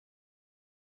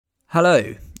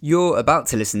Hello, you're about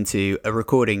to listen to a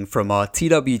recording from our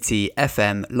TWT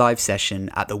FM live session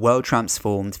at the World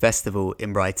Transformed Festival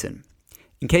in Brighton.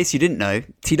 In case you didn't know,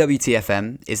 TWT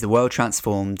FM is the World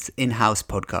Transformed in-house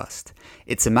podcast.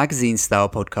 It's a magazine-style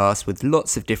podcast with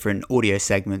lots of different audio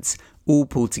segments, all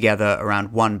pulled together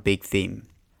around one big theme.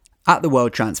 At the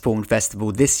World Transformed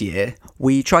Festival this year,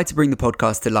 we tried to bring the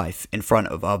podcast to life in front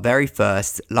of our very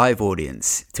first live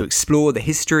audience to explore the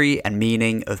history and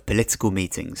meaning of political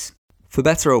meetings. For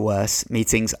better or worse,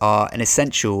 meetings are an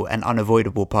essential and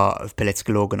unavoidable part of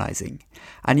political organising,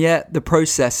 and yet the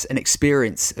process and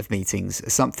experience of meetings are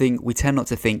something we tend not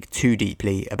to think too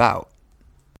deeply about.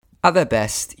 At their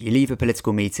best, you leave a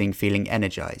political meeting feeling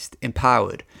energised,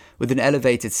 empowered, with an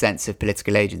elevated sense of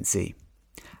political agency.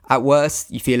 At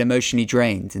worst, you feel emotionally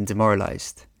drained and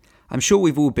demoralised. I'm sure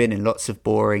we've all been in lots of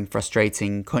boring,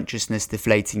 frustrating,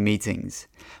 consciousness-deflating meetings,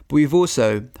 but we've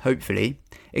also, hopefully,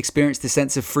 experienced a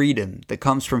sense of freedom that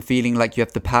comes from feeling like you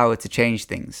have the power to change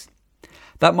things.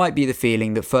 That might be the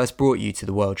feeling that first brought you to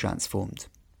the World Transformed.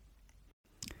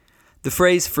 The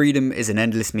phrase "freedom is an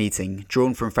endless meeting,"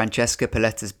 drawn from Francesca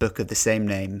Paletta's book of the same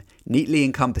name, neatly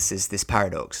encompasses this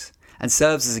paradox, and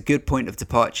serves as a good point of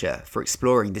departure for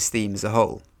exploring this theme as a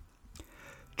whole.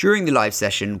 During the live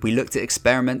session, we looked at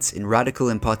experiments in radical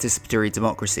and participatory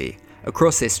democracy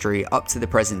across history up to the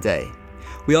present day.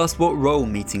 We asked what role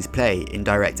meetings play in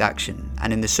direct action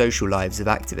and in the social lives of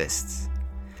activists.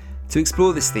 To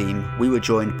explore this theme, we were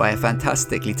joined by a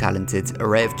fantastically talented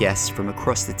array of guests from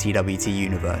across the TWT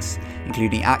universe,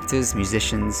 including actors,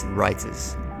 musicians, and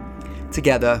writers.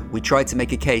 Together, we tried to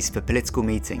make a case for political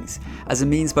meetings as a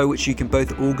means by which you can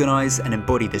both organise and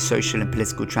embody the social and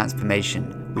political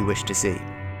transformation we wish to see.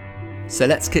 So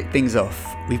let's kick things off.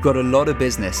 We've got a lot of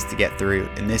business to get through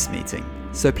in this meeting.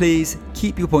 So please,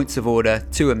 keep your points of order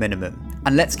to a minimum,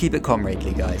 and let's keep it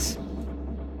comradely, guys.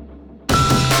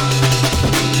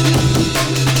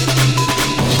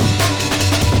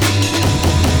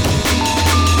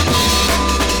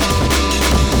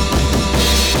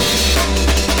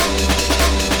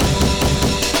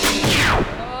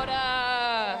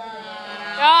 Order!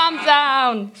 Calm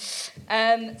down!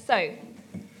 So,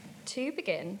 to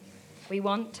begin, we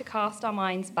want to cast our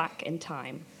minds back in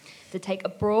time to take a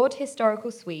broad historical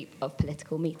sweep of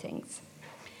political meetings.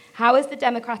 How has the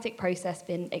democratic process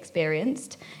been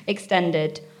experienced,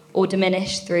 extended, or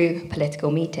diminished through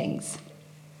political meetings?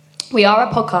 We are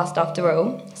a podcast after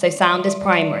all, so sound is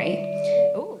primary.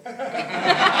 Ooh.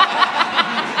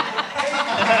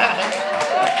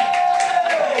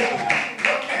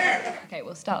 Okay,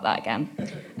 we'll start that again.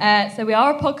 So we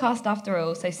are a podcast after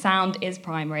all, so sound is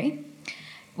primary,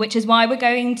 which is why we're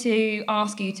going to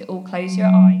ask you to all close your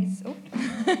eyes,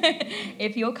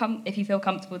 if you feel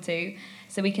comfortable to,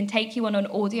 so we can take you on an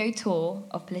audio tour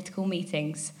of political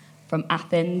meetings from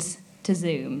Athens to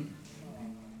Zoom.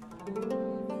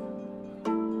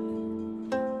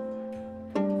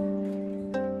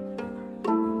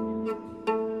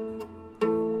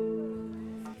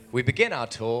 We begin our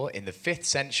tour in the 5th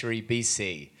century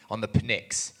BC on the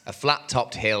Pnyx, a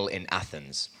flat-topped hill in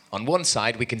Athens. On one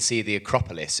side, we can see the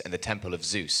Acropolis and the Temple of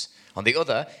Zeus. On the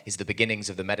other is the beginnings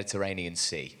of the Mediterranean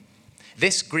Sea.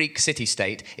 This Greek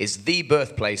city-state is the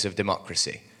birthplace of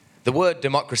democracy. The word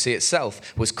democracy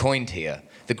itself was coined here.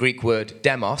 The Greek word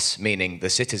demos, meaning the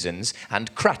citizens,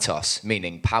 and kratos,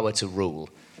 meaning power to rule.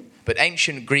 But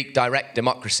ancient Greek direct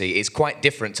democracy is quite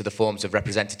different to the forms of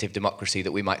representative democracy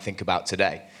that we might think about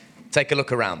today. Take a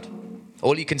look around.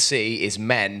 All you can see is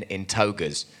men in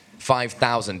togas,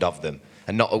 5,000 of them,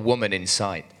 and not a woman in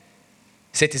sight.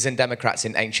 Citizen democrats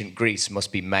in ancient Greece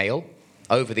must be male,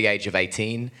 over the age of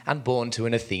 18, and born to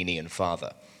an Athenian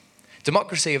father.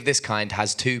 Democracy of this kind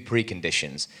has two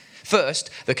preconditions. First,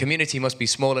 the community must be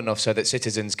small enough so that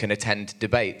citizens can attend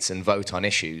debates and vote on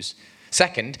issues.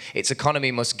 Second, its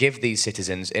economy must give these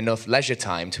citizens enough leisure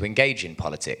time to engage in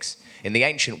politics. In the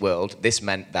ancient world, this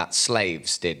meant that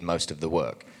slaves did most of the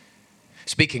work.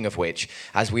 Speaking of which,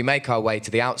 as we make our way to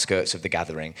the outskirts of the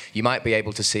gathering, you might be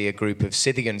able to see a group of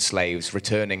Scythian slaves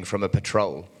returning from a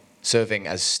patrol, serving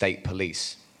as state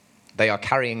police. They are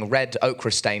carrying red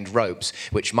ochre-stained ropes,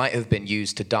 which might have been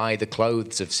used to dye the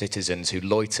clothes of citizens who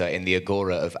loiter in the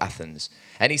agora of Athens.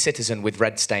 Any citizen with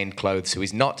red-stained clothes who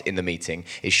is not in the meeting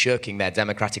is shirking their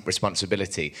democratic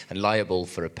responsibility and liable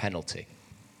for a penalty.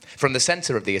 From the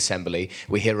centre of the assembly,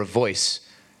 we hear a voice.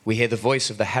 We hear the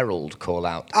voice of the herald call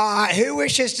out, Who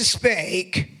wishes to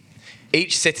speak?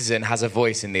 Each citizen has a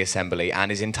voice in the assembly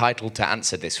and is entitled to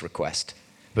answer this request.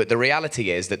 But the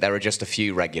reality is that there are just a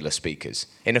few regular speakers.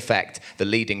 In effect, the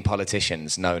leading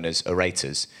politicians known as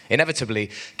orators. Inevitably,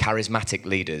 charismatic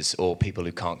leaders or people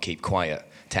who can't keep quiet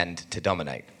tend to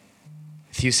dominate.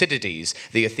 Thucydides,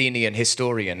 the Athenian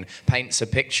historian, paints a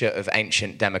picture of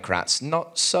ancient democrats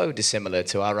not so dissimilar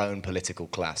to our own political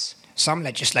class. Some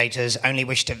legislators only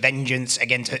wish to vengeance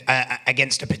against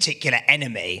a particular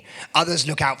enemy. Others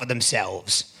look out for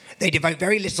themselves. They devote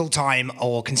very little time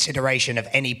or consideration of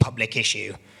any public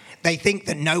issue. They think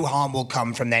that no harm will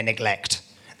come from their neglect.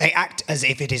 They act as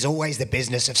if it is always the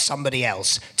business of somebody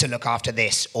else to look after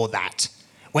this or that.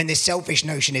 When this selfish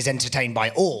notion is entertained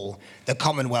by all, the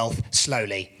Commonwealth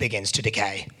slowly begins to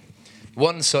decay.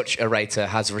 One such orator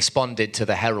has responded to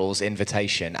the herald's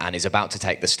invitation and is about to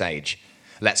take the stage.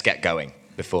 Let's get going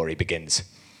before he begins.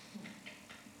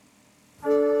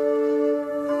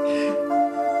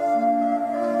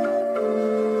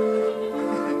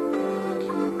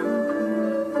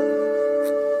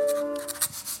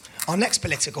 Our next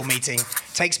political meeting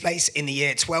takes place in the year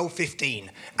 1215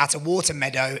 at a water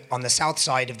meadow on the south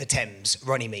side of the Thames,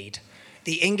 Runnymede.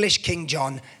 The English King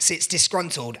John sits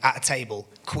disgruntled at a table,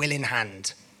 quill in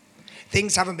hand.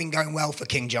 Things haven't been going well for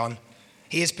King John.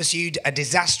 He has pursued a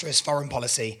disastrous foreign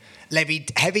policy,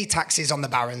 levied heavy taxes on the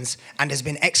barons, and has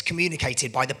been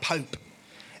excommunicated by the Pope.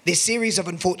 This series of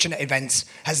unfortunate events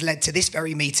has led to this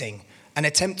very meeting, an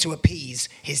attempt to appease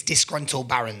his disgruntled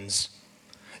barons.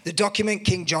 The document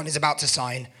King John is about to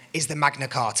sign is the Magna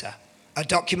Carta, a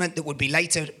document that would be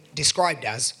later described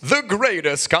as the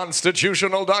greatest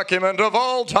constitutional document of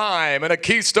all time and a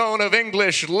keystone of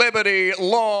English liberty,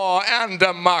 law, and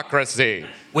democracy.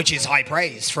 Which is high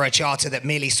praise for a charter that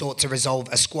merely sought to resolve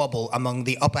a squabble among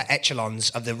the upper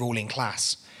echelons of the ruling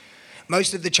class.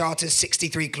 Most of the Charter's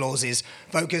 63 clauses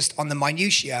focused on the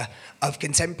minutiae of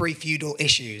contemporary feudal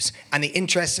issues and the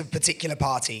interests of particular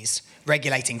parties,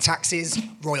 regulating taxes,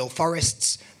 royal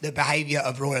forests, the behaviour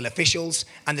of royal officials,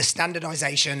 and the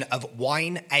standardisation of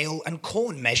wine, ale, and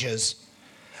corn measures.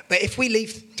 But if we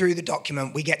leaf through the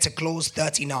document, we get to clause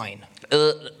 39.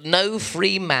 No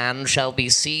free man shall be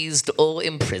seized or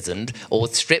imprisoned, or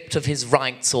stripped of his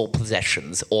rights or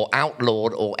possessions, or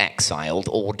outlawed or exiled,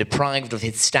 or deprived of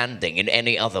his standing in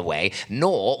any other way,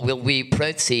 nor will we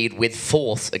proceed with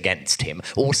force against him,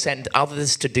 or send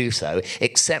others to do so,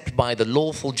 except by the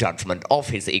lawful judgment of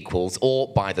his equals, or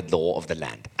by the law of the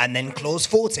land. And then clause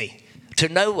 40. To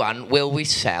no one will we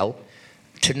sell,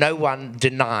 to no one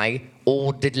deny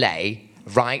or delay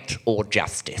right or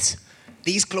justice.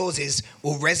 These clauses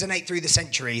will resonate through the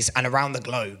centuries and around the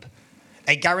globe.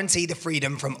 They guarantee the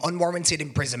freedom from unwarranted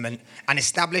imprisonment and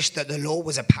establish that the law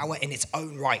was a power in its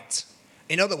own right.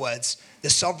 In other words, the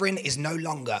sovereign is no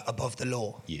longer above the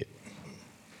law. Yeah.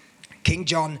 King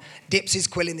John dips his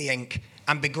quill in the ink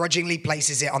and begrudgingly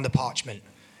places it on the parchment.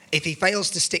 If he fails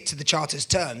to stick to the Charter's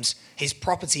terms, his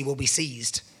property will be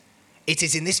seized. It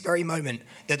is in this very moment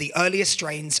that the earliest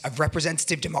strains of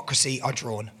representative democracy are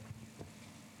drawn.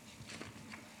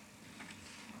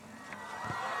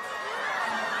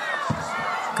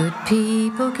 Good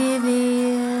people give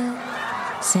ear,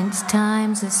 since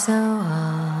times are so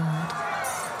hard.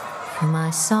 For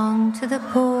my song to the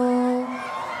poor,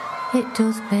 it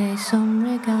doth pay some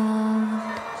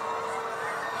regard.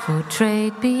 For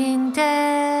trade being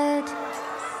dead,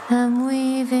 and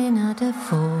weaving at a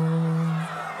fall.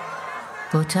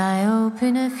 But I hope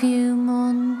in a few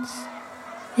months,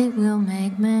 it will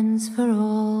make amends for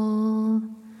all.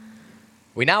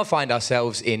 We now find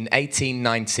ourselves in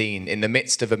 1819 in the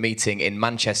midst of a meeting in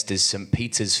Manchester's St.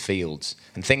 Peter's Fields,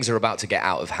 and things are about to get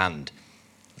out of hand.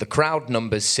 The crowd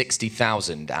numbers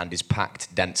 60,000 and is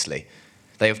packed densely.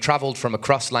 They have travelled from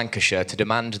across Lancashire to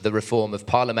demand the reform of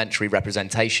parliamentary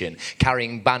representation,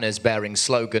 carrying banners bearing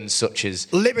slogans such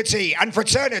as Liberty and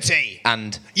fraternity!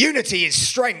 And Unity is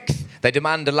strength! they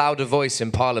demand a louder voice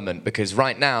in Parliament because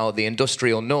right now the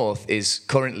industrial north is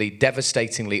currently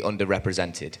devastatingly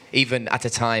underrepresented, even at a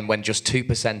time when just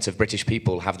 2% of British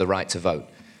people have the right to vote.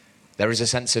 There is a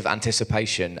sense of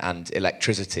anticipation and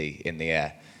electricity in the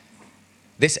air.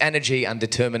 This energy and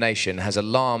determination has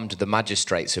alarmed the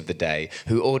magistrates of the day,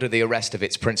 who order the arrest of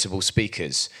its principal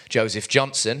speakers, Joseph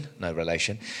Johnson, no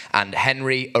relation, and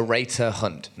Henry Orator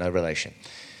Hunt, no relation.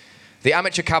 The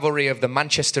amateur cavalry of the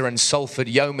Manchester and Salford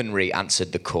Yeomanry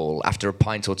answered the call, after a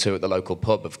pint or two at the local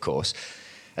pub, of course.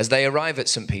 As they arrive at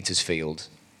St. Peter's Field,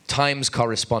 Times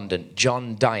correspondent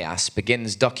John Dias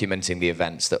begins documenting the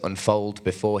events that unfold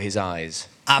before his eyes.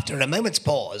 After a moment's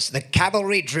pause, the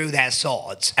cavalry drew their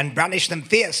swords and brandished them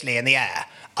fiercely in the air,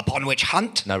 upon which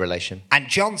Hunt No relation. and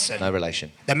Johnson, No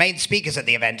relation. the main speakers at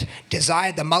the event,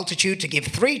 desired the multitude to give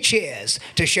 3 cheers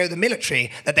to show the military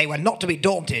that they were not to be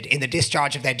daunted in the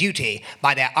discharge of their duty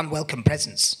by their unwelcome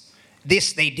presence.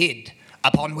 This they did,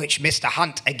 upon which Mr.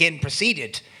 Hunt again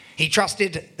proceeded. He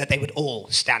trusted that they would all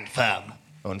stand firm.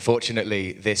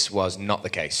 Unfortunately, this was not the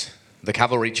case. The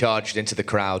cavalry charged into the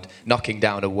crowd, knocking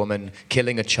down a woman,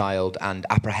 killing a child, and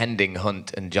apprehending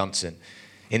Hunt and Johnson.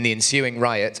 In the ensuing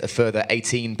riot, a further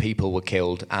 18 people were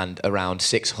killed and around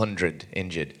 600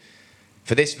 injured.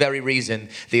 For this very reason,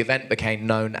 the event became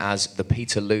known as the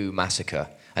Peterloo Massacre,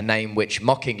 a name which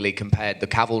mockingly compared the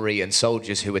cavalry and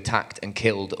soldiers who attacked and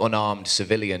killed unarmed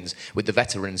civilians with the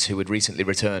veterans who had recently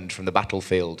returned from the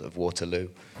battlefield of Waterloo.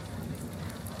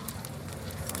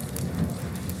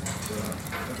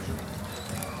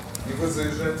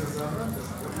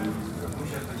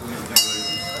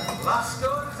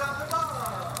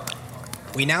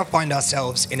 We now find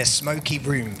ourselves in a smoky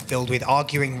room filled with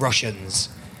arguing Russians.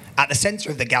 At the center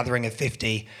of the gathering of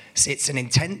 50 sits an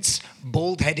intense,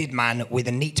 bald-headed man with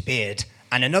a neat beard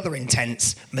and another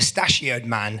intense, mustachioed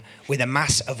man with a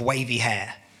mass of wavy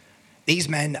hair. These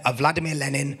men are Vladimir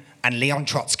Lenin and Leon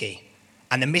Trotsky,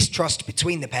 and the mistrust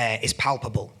between the pair is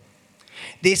palpable.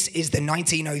 This is the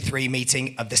 1903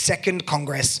 meeting of the Second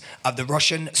Congress of the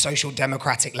Russian Social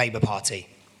Democratic Labour Party.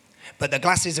 But the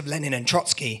glasses of Lenin and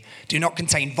Trotsky do not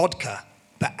contain vodka,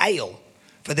 but ale,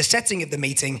 for the setting of the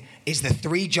meeting is the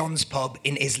Three Johns pub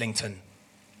in Islington.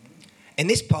 In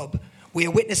this pub, we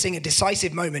are witnessing a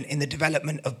decisive moment in the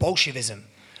development of Bolshevism,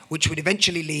 which would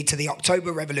eventually lead to the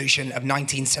October Revolution of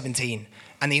 1917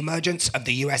 and the emergence of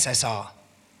the USSR.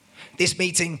 This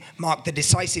meeting marked the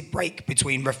decisive break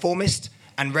between reformist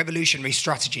and revolutionary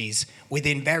strategies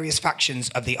within various factions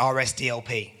of the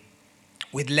RSDLP,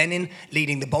 with Lenin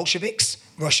leading the Bolsheviks,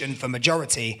 Russian for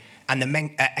majority, and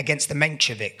against the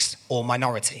Mensheviks, or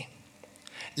minority.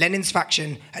 Lenin's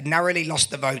faction had narrowly lost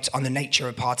the vote on the nature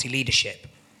of party leadership,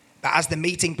 but as the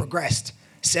meeting progressed,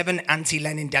 7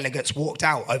 anti-Lenin delegates walked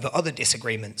out over other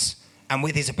disagreements, and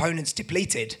with his opponents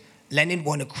depleted, Lenin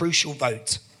won a crucial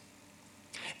vote.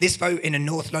 This vote in a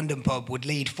North London pub would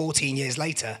lead 14 years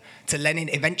later to Lenin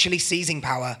eventually seizing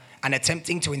power and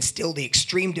attempting to instill the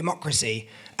extreme democracy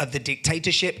of the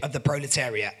dictatorship of the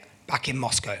proletariat back in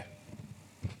Moscow.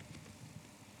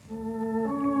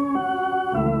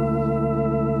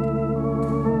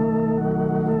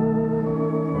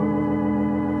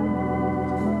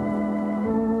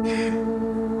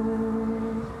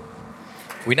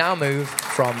 We now move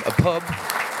from a pub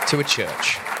to a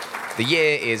church. The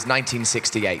year is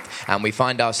 1968, and we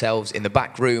find ourselves in the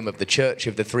back room of the Church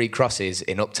of the Three Crosses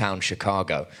in uptown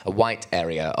Chicago, a white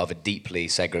area of a deeply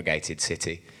segregated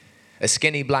city. A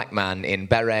skinny black man in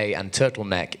beret and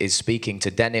turtleneck is speaking to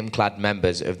denim-clad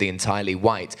members of the entirely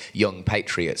white Young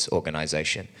Patriots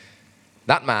organization.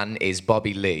 That man is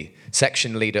Bobby Lee,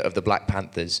 section leader of the Black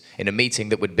Panthers, in a meeting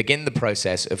that would begin the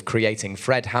process of creating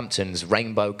Fred Hampton's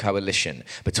Rainbow Coalition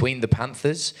between the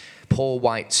Panthers, poor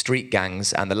white street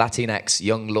gangs, and the Latinx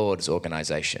Young Lords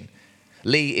organization.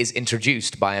 Lee is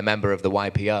introduced by a member of the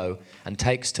YPO and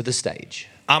takes to the stage.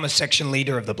 I'm a section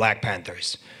leader of the Black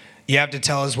Panthers. You have to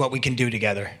tell us what we can do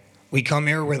together. We come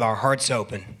here with our hearts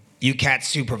open. You cats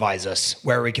supervise us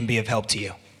where we can be of help to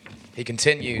you. He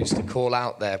continues to call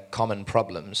out their common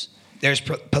problems. There's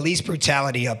police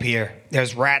brutality up here.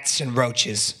 There's rats and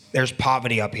roaches. There's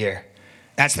poverty up here.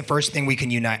 That's the first thing we can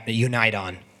unite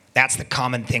on. That's the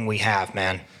common thing we have,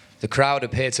 man. The crowd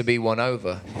appear to be won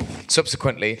over.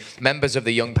 Subsequently, members of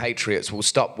the Young Patriots will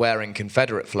stop wearing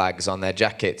Confederate flags on their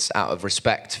jackets out of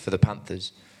respect for the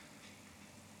Panthers.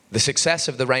 The success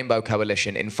of the Rainbow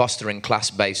Coalition in fostering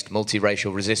class-based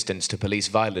multiracial resistance to police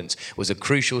violence was a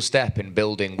crucial step in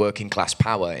building working-class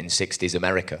power in 60s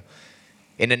America.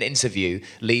 In an interview,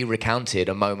 Lee recounted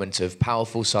a moment of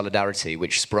powerful solidarity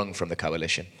which sprung from the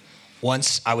coalition.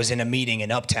 Once I was in a meeting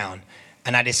in Uptown,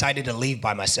 and I decided to leave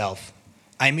by myself.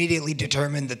 I immediately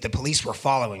determined that the police were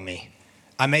following me.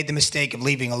 I made the mistake of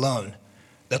leaving alone.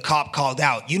 The cop called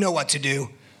out, "You know what to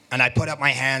do," and I put up my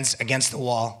hands against the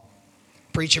wall.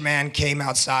 Preacher man came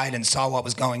outside and saw what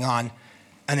was going on,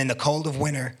 and in the cold of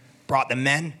winter, brought the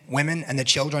men, women, and the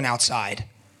children outside.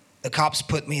 The cops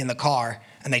put me in the car,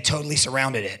 and they totally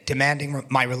surrounded it, demanding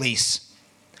my release.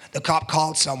 The cop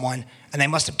called someone, and they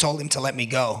must have told him to let me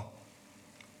go.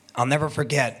 I'll never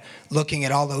forget looking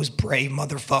at all those brave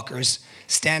motherfuckers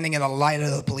standing in the light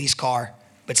of the police car,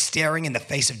 but staring in the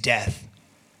face of death.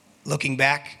 Looking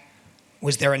back,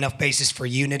 Was there enough basis for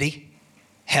unity?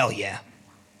 Hell yeah.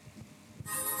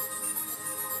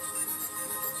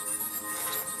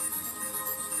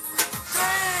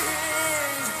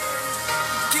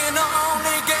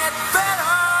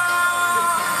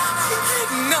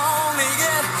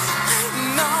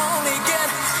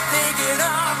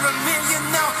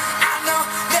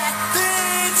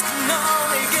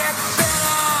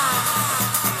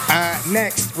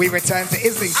 Next, we return to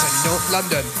Islington, North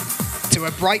London, to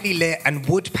a brightly lit and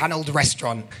wood-panelled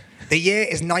restaurant. The year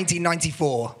is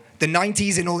 1994, the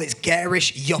 90s in all its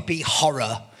garish, yuppie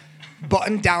horror.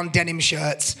 Button-down denim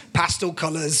shirts, pastel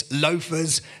colours,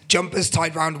 loafers, jumpers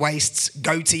tied round waists,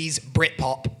 goatees,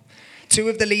 Britpop. Two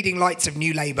of the leading lights of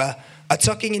New Labour are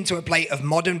tucking into a plate of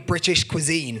modern British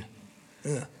cuisine.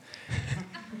 Ugh.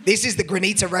 This is the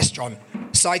Granita restaurant,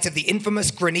 site of the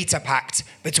infamous Granita Pact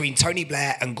between Tony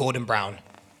Blair and Gordon Brown.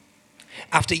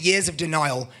 After years of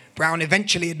denial, Brown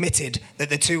eventually admitted that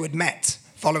the two had met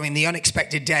following the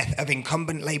unexpected death of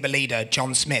incumbent Labour leader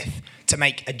John Smith to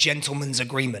make a gentleman's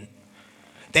agreement.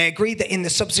 They agreed that in the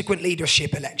subsequent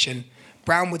leadership election,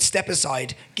 Brown would step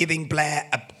aside, giving Blair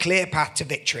a clear path to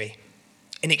victory.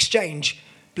 In exchange,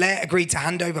 Blair agreed to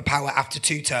hand over power after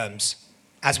 2 terms.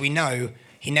 As we know,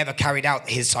 he never carried out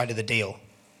his side of the deal.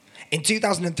 In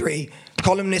 2003,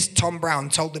 columnist Tom Brown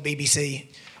told the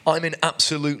BBC, I'm in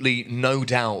absolutely no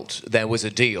doubt there was a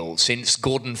deal, since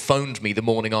Gordon phoned me the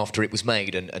morning after it was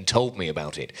made and told me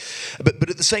about it. But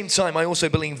at the same time, I also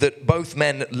believe that both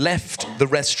men left the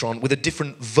restaurant with a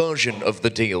different version of the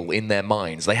deal in their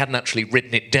minds. They hadn't actually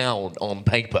written it down on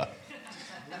paper.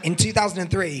 In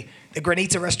 2003, the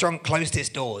Granita restaurant closed its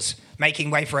doors, making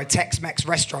way for a Tex-Mex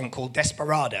restaurant called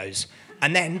Desperados.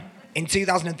 And then, in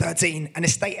 2013, an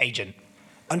estate agent.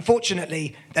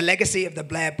 Unfortunately, the legacy of the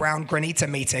Blair-Brown Granita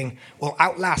meeting will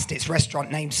outlast its restaurant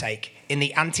namesake in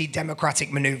the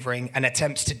anti-democratic manoeuvring and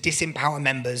attempts to disempower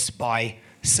members by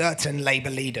certain Labour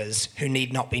leaders who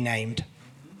need not be named.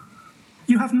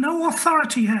 You have no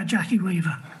authority here, Jackie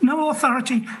Weaver. No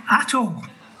authority at all.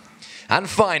 And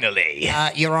finally...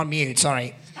 You're on mute,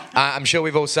 sorry. I'm sure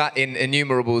we've all sat in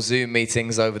innumerable Zoom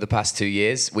meetings over the past 2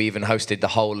 years. We even hosted the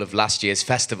whole of last year's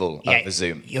festival over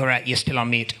Zoom. You're still on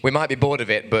mute. We might be bored of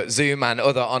it, but Zoom and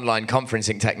other online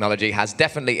conferencing technology has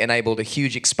definitely enabled a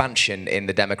huge expansion in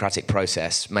the democratic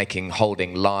process, making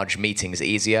holding large meetings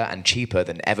easier and cheaper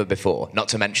than ever before, not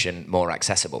to mention more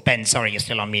accessible. Ben, sorry, you're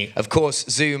still on mute. Of course,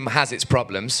 Zoom has its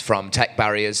problems, from tech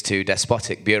barriers to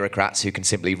despotic bureaucrats who can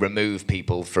simply remove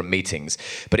people from meetings.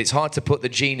 But it's hard to put the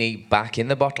genie back in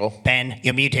the bottle. Ben,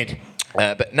 you're muted.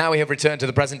 But now we have returned to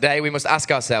the present day, we must ask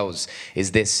ourselves,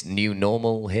 is this new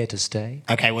normal here to stay?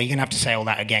 Okay, well, you're going to have to say all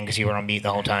that again because you were on mute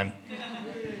the whole time.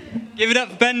 Give it up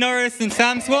for Ben Norris and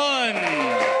Sam Swan.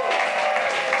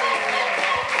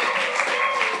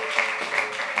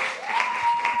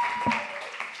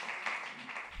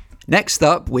 Next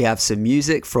up, we have some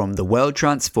music from the World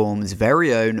Transformed's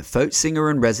very own folk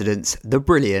singer in residence, the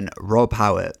brilliant Rob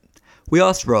Howard. We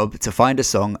asked Rob to find a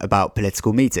song about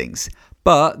political meetings,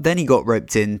 but then he got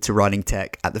roped into running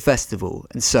tech at the festival,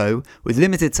 and so, with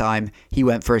limited time, he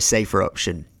went for a safer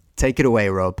option. Take it away,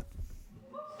 Rob.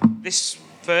 This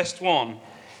first one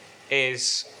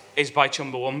is by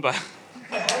Chumbawamba,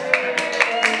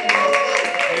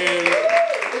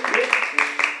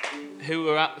 who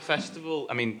were at the festival.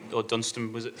 Or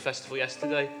Dunstan was at the festival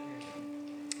yesterday,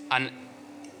 and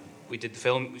we did the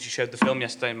film. We showed the film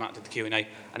yesterday, and Matt did the Q&A, and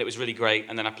it was really great.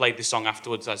 And then I played this song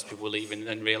afterwards as people were leaving, and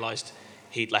then realised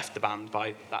he'd left the band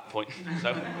by that point.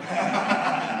 So,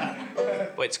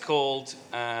 but it's called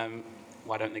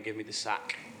 "Why Don't They Give Me the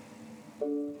Sack."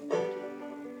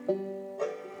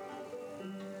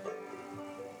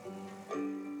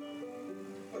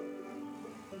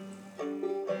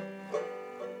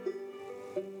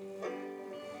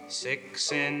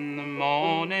 Six in the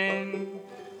morning,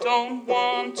 don't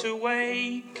want to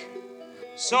wake.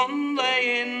 Sun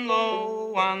laying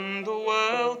low and the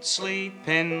world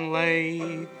sleeping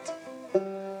late.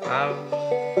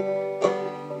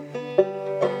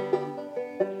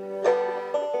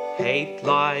 Hate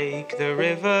like the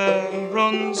river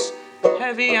runs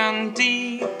heavy and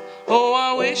deep. Oh,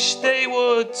 I wish they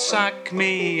would sack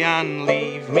me and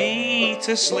leave me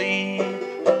to sleep.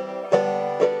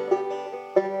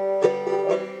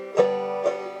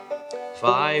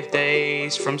 Five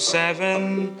days from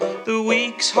 7, the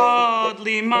week's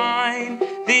hardly mine.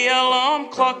 The alarm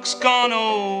clock's gone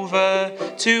over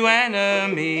to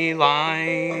enemy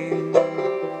line.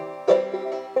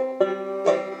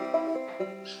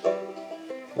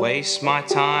 Waste my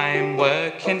time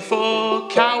working for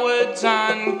cowards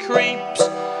and creeps.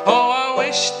 Oh, I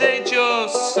wish they'd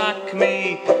just sack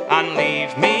me and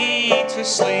leave me to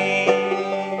sleep.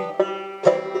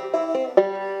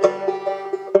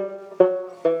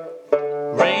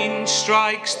 Rain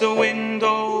strikes the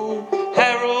window,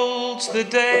 heralds the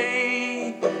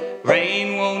day.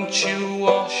 Rain, won't you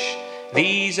wash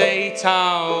these 8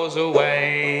 hours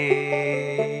away?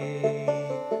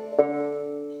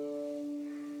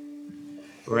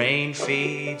 Rain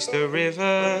feeds the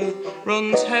river,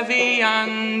 runs heavy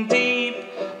and deep.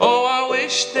 Oh, I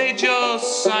wish they'd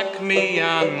just sack me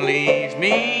and leave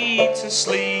me to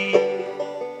sleep.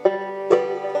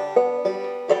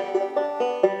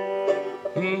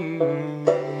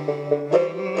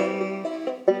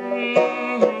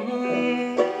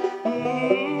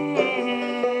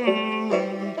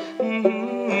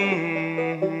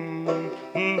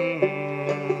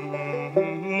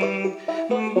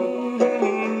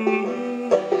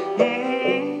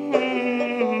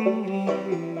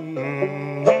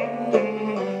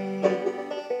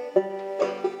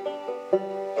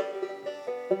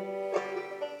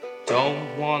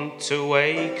 Don't want to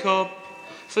wake up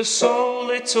for so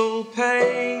little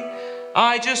pay.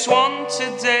 I just want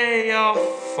a day off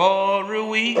for a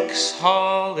week's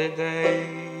holiday.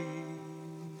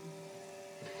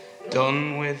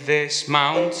 Done with this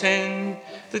mountain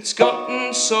that's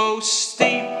gotten so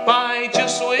steep. I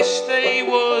just wish they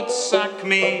would sack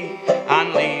me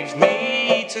and leave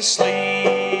me to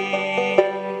sleep.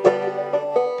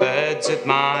 Birds at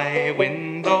my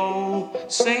window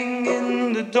sing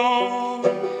in the dawn.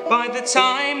 By the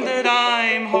time that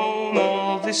I'm home,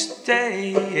 all this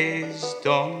day is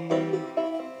done.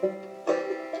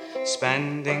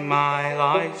 Spending my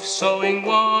life sowing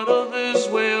what others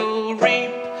will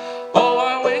reap. Oh,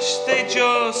 I wish they'd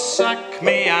just sack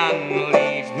me and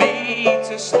leave me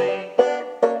to sleep.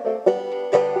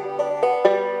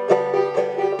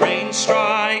 Rain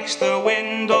strikes the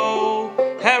window,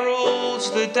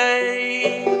 heralds the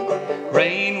day.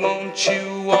 Rain, won't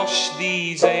you wash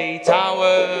these 8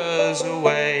 hours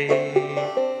away?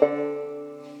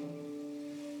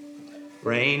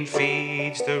 Rain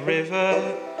feeds the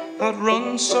river that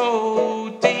runs so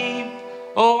deep.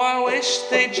 Oh, I wish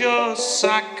they'd just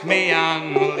sack me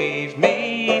and leave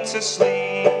me to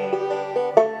sleep.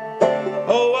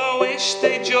 Oh, I wish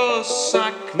they'd just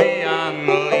sack me and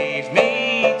leave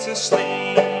me to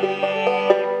sleep.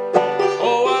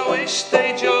 Oh, I wish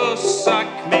they'd just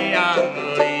sack me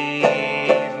and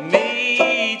leave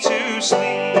me to sleep.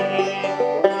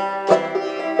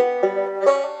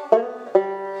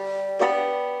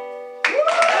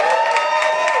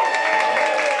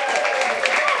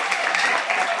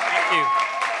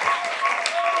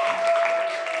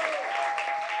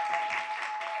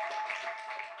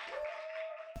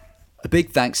 A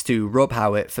big thanks to Rob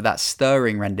Howitt for that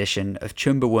stirring rendition of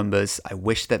Chumbawamba's I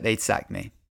Wish That They'd Sack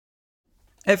Me.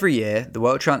 Every year, the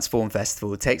World Transform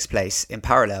Festival takes place in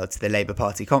parallel to the Labour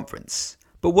Party conference.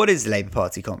 But what is the Labour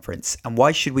Party conference and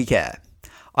why should we care?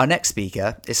 Our next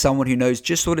speaker is someone who knows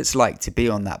just what it's like to be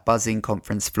on that buzzing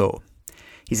conference floor.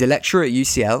 He's a lecturer at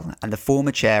UCL and the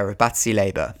former chair of Battersea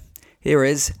Labour. Here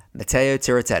is Matteo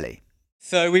Tiratelli.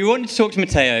 So we wanted to talk to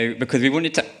Matteo because we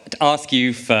wanted to ask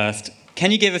you first, can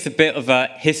you give us a bit of a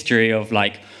history of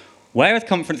where has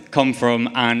conference come from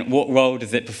and what role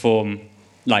does it perform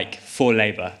for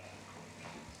Labour?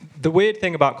 The weird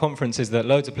thing about conference is that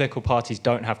loads of political parties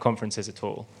don't have conferences at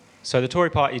all. So the Tory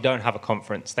party don't have a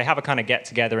conference. They have a kind of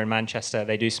get-together in Manchester.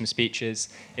 They do some speeches.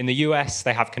 In the US,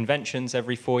 they have conventions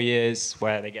every 4 years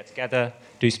where they get together,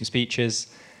 do some speeches.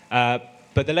 But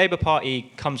the Labour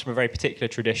Party comes from a very particular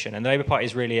tradition, and the Labour Party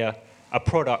is really a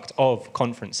product of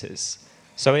conferences.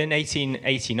 So in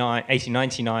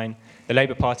 1899, the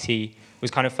Labour Party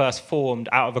was kind of first formed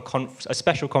out of a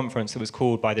special conference that was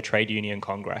called by the Trade Union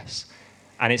Congress.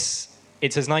 And it's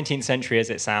as 19th century as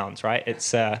it sounds, right?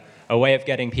 It's a way of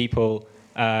getting people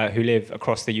who live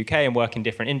across the UK and work in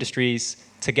different industries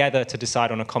together to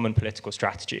decide on a common political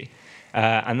strategy.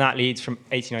 And that leads from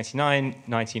 1899,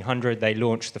 1900, they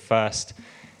launched the first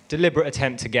deliberate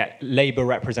attempt to get Labour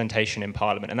representation in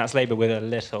Parliament. And that's Labour with a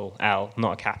little L,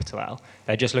 not a capital L.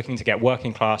 They're just looking to get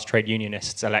working class trade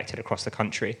unionists elected across the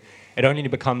country. It only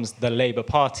becomes the Labour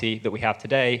Party that we have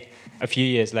today a few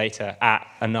years later at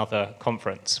another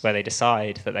conference where they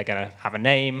decide that they're going to have a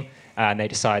name and they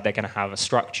decide they're going to have a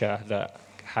structure that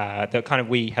kind of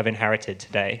we have inherited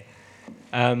today.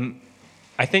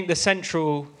 I think the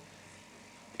central...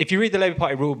 If you read the Labour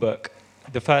Party rulebook,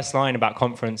 the first line about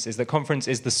conference is that conference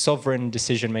is the sovereign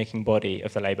decision-making body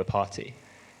of the Labour Party.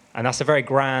 And that's a very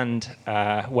grand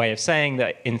way of saying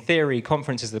that, in theory,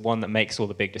 conference is the one that makes all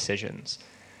the big decisions.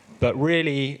 But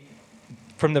really,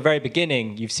 from the very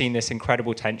beginning, you've seen this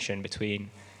incredible tension between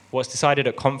what's decided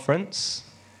at conference,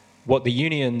 what the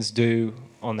unions do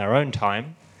on their own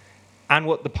time, and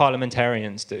what the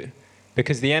parliamentarians do.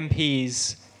 Because the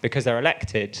MPs, because they're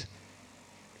elected,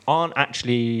 aren't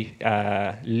actually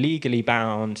legally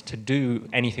bound to do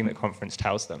anything that conference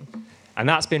tells them. And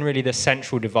that's been really the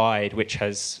central divide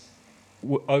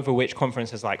over which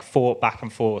conference has like fought back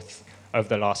and forth over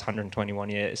the last 121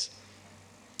 years.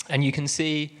 And you can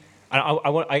see,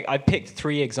 I picked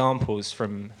 3 examples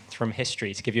from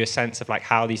history to give you a sense of like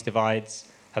how these divides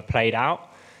have played out.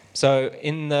 So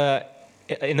in the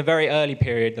very early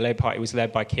period, the Labour Party was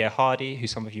led by Keir Hardie, who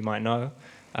some of you might know,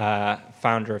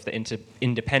 founder of the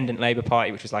Independent Labour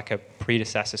Party, which was like a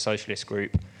predecessor socialist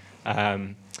group.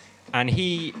 And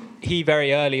he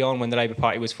very early on, when the Labour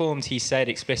Party was formed, he said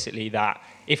explicitly that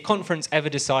if conference ever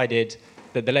decided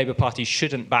that the Labour Party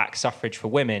shouldn't back suffrage for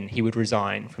women, he would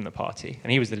resign from the party.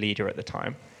 And he was the leader at the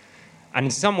time. And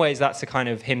in some ways, that's a kind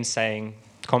of him saying,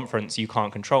 conference, you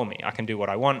can't control me. I can do what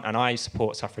I want, and I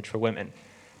support suffrage for women.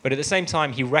 But at the same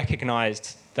time, he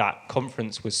recognized that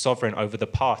conference was sovereign over the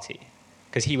party,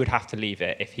 because he would have to leave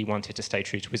it if he wanted to stay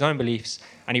true to his own beliefs,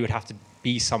 and he would have to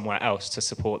be somewhere else to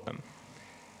support them.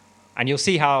 And you'll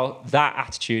see how that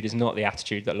attitude is not the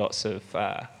attitude that lots of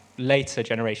later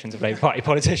generations of Labour Party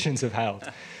politicians have held.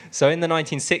 So in the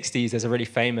 1960s, there's a really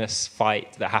famous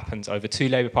fight that happens over 2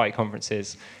 Labour Party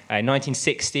conferences. In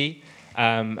 1960,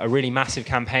 a really massive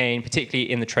campaign,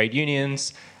 particularly in the trade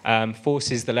unions,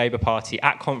 forces the Labour Party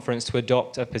at conference to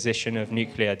adopt a position of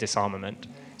nuclear disarmament.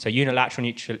 So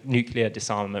unilateral nuclear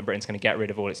disarmament, Britain's going to get rid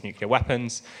of all its nuclear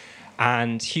weapons.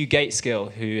 And Hugh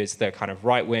Gaitskell, who is the kind of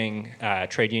right-wing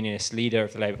trade unionist leader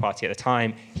of the Labour Party at the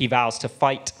time, he vows to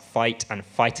fight, and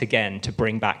fight again to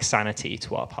bring back sanity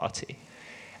to our party.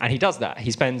 And he does that. He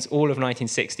spends all of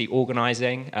 1960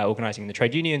 organising in the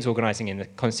trade unions, organising in the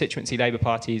constituency Labour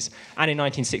parties, and in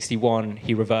 1961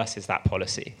 he reverses that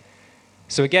policy.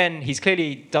 So again, he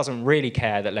clearly doesn't really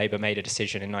care that Labour made a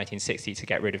decision in 1960 to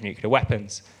get rid of nuclear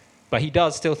weapons, but he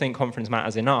does still think conference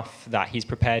matters enough that he's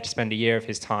prepared to spend a year of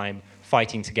his time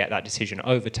fighting to get that decision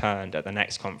overturned at the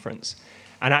next conference.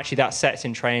 And actually that sets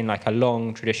in train like a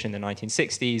long tradition in the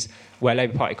 1960s where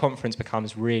Labour Party conference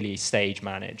becomes really stage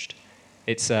managed.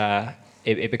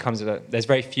 It becomes there's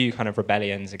very few kind of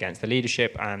rebellions against the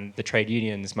leadership, and the trade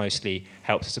unions mostly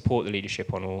help to support the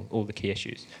leadership on all the key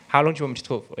issues. How long do you want me to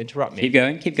talk for? Interrupt me.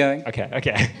 Keep going.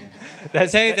 Okay.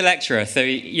 So the lecturer, so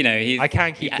I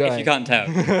can keep going. If you can't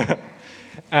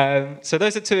tell. So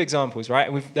those are 2 examples, right?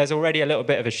 And there's already a little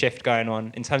bit of a shift going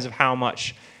on in terms of how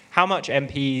much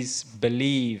MPs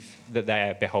believe that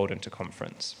they're beholden to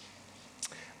conference.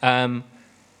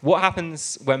 What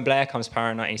happens when Blair comes to power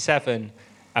in 1997?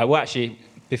 Well, actually,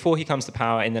 before he comes to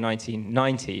power in the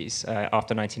 1990s,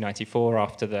 after 1994,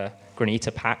 after the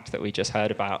Granita Pact that we just heard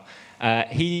about,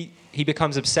 he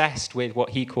becomes obsessed with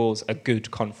what he calls a good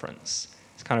conference.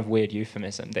 It's kind of weird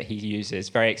euphemism that he uses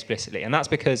very explicitly. And that's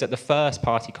because at the first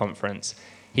party conference,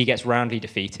 he gets roundly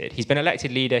defeated. He's been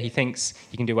elected leader. He thinks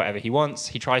he can do whatever he wants.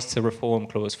 He tries to reform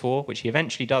Clause 4, which he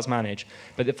eventually does manage.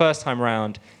 But the first time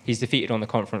round, he's defeated on the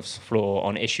conference floor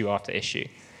on issue after issue.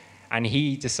 And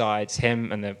he decides,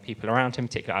 him and the people around him,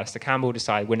 particularly Alistair Campbell,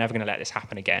 decide we're never going to let this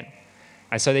happen again.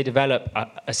 And so they develop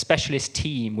a specialist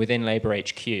team within Labour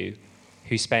HQ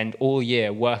who spend all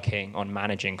year working on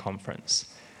managing conference.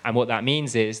 And what that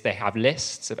means is they have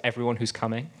lists of everyone who's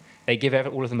coming. They give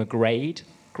all of them a grade,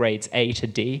 grades A to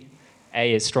D.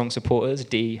 A is strong supporters,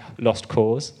 D, lost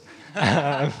cause.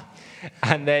 And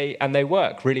they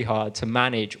work really hard to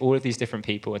manage all of these different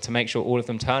people and to make sure all of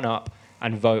them turn up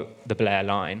and vote the Blair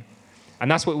line. And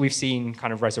that's what we've seen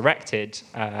kind of resurrected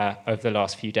over the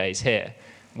last few days here,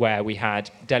 where we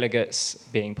had delegates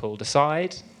being pulled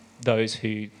aside, those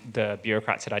who the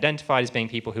bureaucrats had identified as being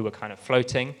people who were kind of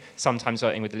floating, sometimes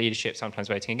voting with the leadership, sometimes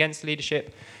voting against the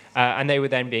leadership. And they were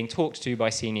then being talked to by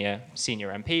senior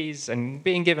MPs and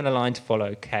being given a line to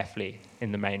follow carefully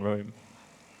in the main room.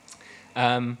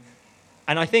 And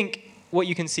I think what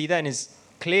you can see then is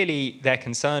clearly they're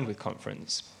concerned with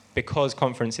conference because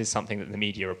conference is something that the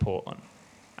media report on.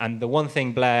 And the one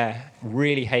thing Blair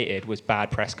really hated was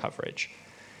bad press coverage.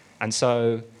 And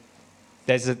so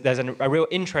there's a real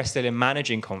interest still in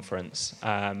managing conference,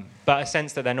 but a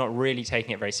sense that they're not really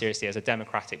taking it very seriously as a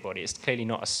democratic body. It's clearly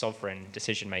not a sovereign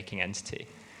decision-making entity.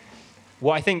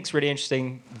 What I think is really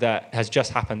interesting that has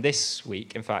just happened this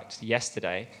week, in fact,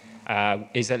 yesterday,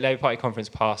 is that Labour Party conference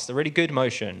passed a really good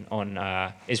motion on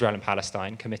Israel and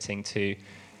Palestine, committing to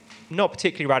not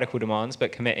particularly radical demands,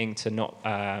 but committing to not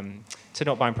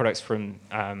buying products from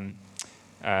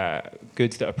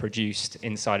goods that are produced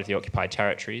inside of the occupied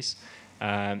territories.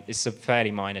 It's a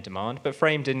fairly minor demand, but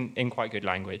framed in quite good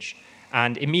language.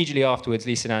 And immediately afterwards,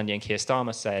 Lisa Nandy and Keir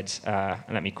Starmer said,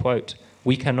 and let me quote,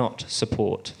 "We cannot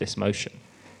support this motion."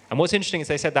 And what's interesting is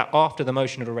they said that after the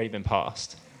motion had already been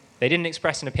passed. They didn't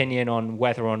express an opinion on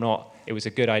whether or not it was a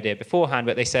good idea beforehand,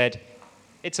 but they said,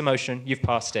 it's a motion, you've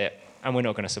passed it, and we're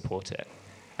not going to support it.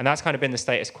 And that's kind of been the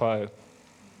status quo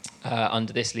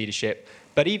under this leadership.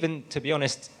 But even, to be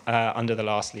honest, under the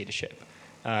last leadership,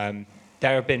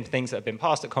 there have been things that have been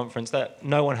passed at conference that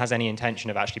no one has any intention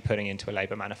of actually putting into a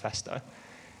Labour manifesto.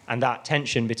 And that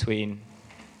tension between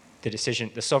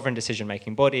the sovereign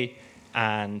decision-making body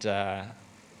and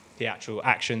the actual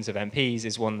actions of MPs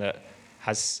is one that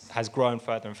has grown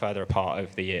further and further apart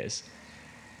over the years.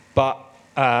 But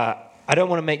I don't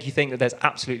want to make you think that there's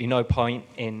absolutely no point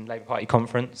in Labour Party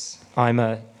conference. I'm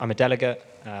a delegate.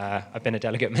 I've been a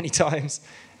delegate many times.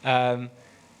 And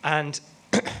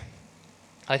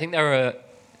I think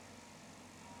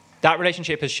that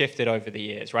relationship has shifted over the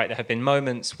years, right? There have been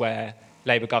moments where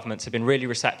Labour governments have been really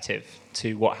receptive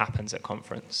to what happens at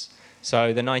conference.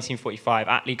 So the 1945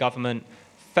 Attlee government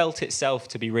felt itself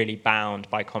to be really bound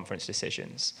by conference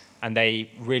decisions. And they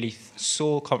really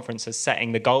saw conference as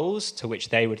setting the goals to which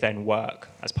they would then work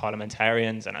as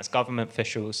parliamentarians and as government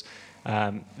officials.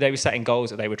 They were setting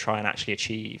goals that they would try and actually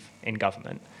achieve in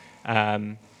government.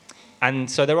 And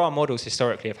so there are models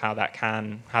historically of how that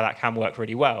can work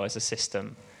really well as a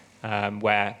system,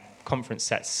 where conference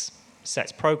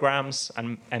sets programs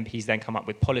and MPs then come up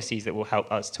with policies that will help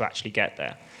us to actually get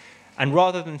there. And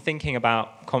rather than thinking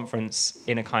about conference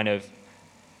in a kind of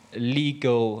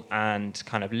legal and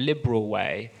kind of liberal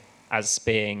way as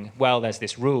being, well, there's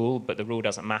this rule, but the rule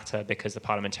doesn't matter because the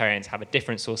parliamentarians have a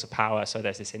different source of power, so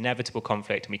there's this inevitable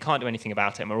conflict and we can't do anything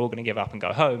about it and we're all going to give up and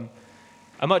go home.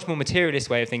 A much more materialist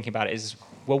way of thinking about it is,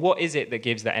 well, what is it that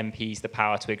gives the MPs the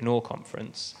power to ignore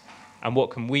conference? And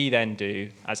what can we then do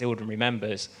as ordinary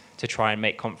members to try and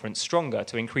make conference stronger,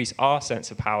 to increase our sense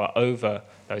of power over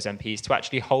those MPs, to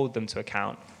actually hold them to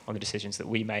account on the decisions that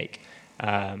we make?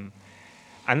 And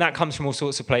that comes from all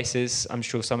sorts of places. I'm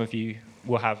sure some of you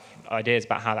will have ideas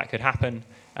about how that could happen.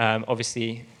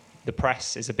 Obviously, the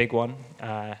press is a big one.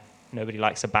 Nobody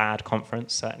likes a bad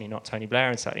conference, certainly not Tony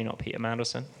Blair and certainly not Peter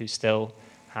Mandelson, who still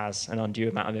has an undue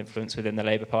amount of influence within the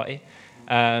Labour Party.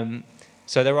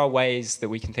 So there are ways that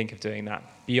we can think of doing that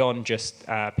beyond just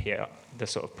PR, the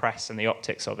sort of press and the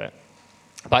optics of it.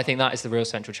 But I think that is the real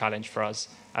central challenge for us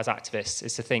as activists,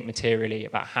 is to think materially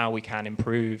about how we can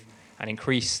improve and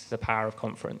increase the power of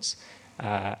conference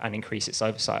and increase its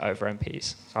oversight over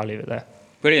MPs. So I'll leave it there.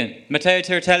 Brilliant. Matteo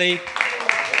Tiratelli,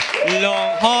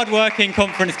 long, hard-working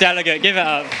conference delegate. Give it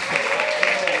up.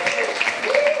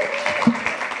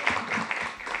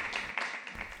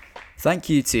 Thank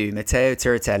you to Matteo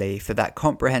Tiratelli for that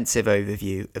comprehensive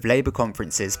overview of Labour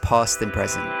conferences past and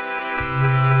present.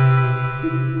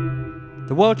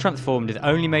 The World Transformed is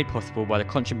only made possible by the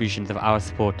contributions of our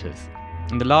supporters.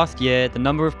 In the last year, the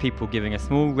number of people giving a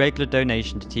small regular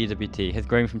donation to TWT has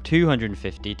grown from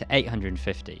 250 to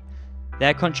 850.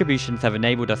 Their contributions have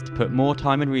enabled us to put more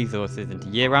time and resources into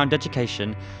year-round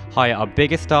education, hire our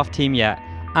biggest staff team yet,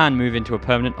 and move into a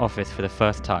permanent office for the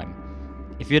first time.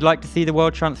 If you'd like to see the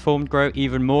World Transformed grow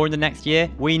even more in the next year,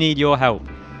 we need your help.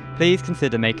 Please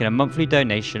consider making a monthly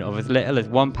donation of as little as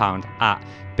 £1 at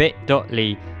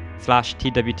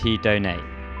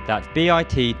bit.ly/TWTdonate. That's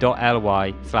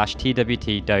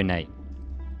bit.ly/TWTdonate.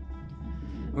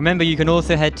 Remember, you can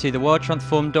also head to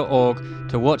theworldtransformed.org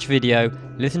to watch video,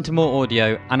 listen to more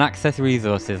audio, and access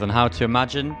resources on how to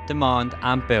imagine, demand,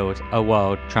 and build a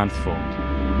world transformed.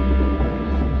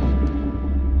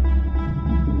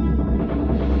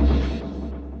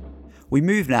 We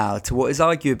move now to what is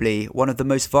arguably one of the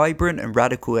most vibrant and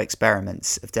radical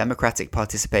experiments of democratic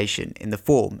participation in the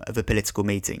form of a political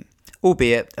meeting,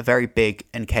 albeit a very big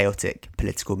and chaotic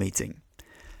political meeting.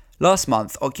 Last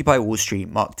month, Occupy Wall Street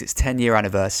marked its 10-year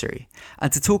anniversary,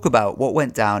 and to talk about what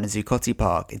went down in Zuccotti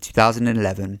Park in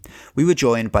 2011, we were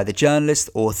joined by the journalist,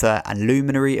 author, and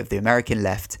luminary of the American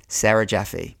left, Sarah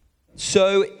Jaffe.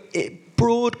 So,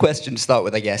 broad question to start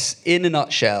with, I guess. In a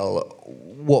nutshell,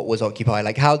 what was Occupy?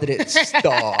 Like, how did it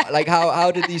start? Like, how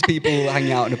did these people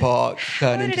hanging out in a park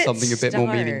turn into something a bit more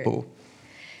meaningful?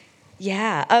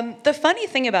 Yeah. The funny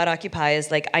thing about Occupy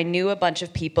is, like, I knew a bunch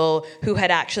of people who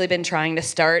had actually been trying to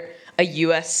start a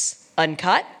US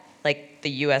Uncut, like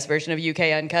the US version of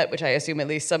UK Uncut, which I assume at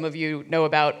least some of you know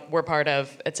about, were part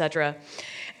of, etc.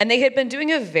 And they had been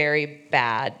doing a very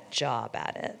bad job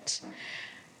at it.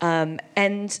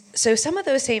 And so some of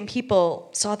those same people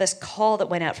saw this call that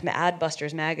went out from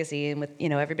Adbusters magazine with,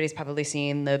 everybody's probably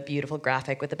seen the beautiful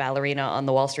graphic with the ballerina on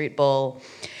the Wall Street Bull.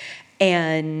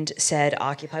 and said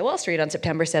Occupy Wall Street on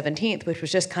September 17th, which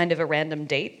was just kind of a random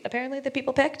date, apparently, that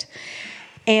people picked.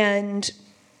 And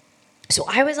so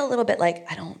I was a little bit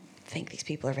like, I don't think these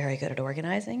people are very good at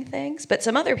organizing things. But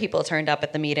some other people turned up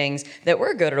at the meetings that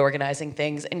were good at organizing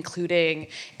things, including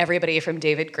everybody from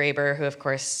David Graeber, who, of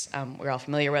course, we're all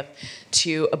familiar with,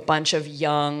 to a bunch of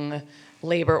young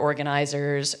labor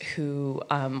organizers who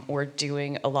were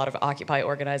doing a lot of Occupy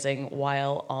organizing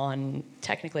while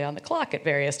technically on the clock at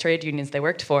various trade unions they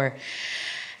worked for.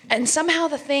 And somehow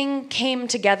the thing came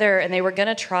together, and they were going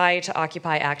to try to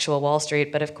occupy actual Wall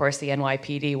Street, but of course the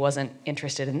NYPD wasn't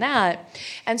interested in that.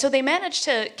 And so they managed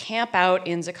to camp out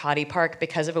in Zuccotti Park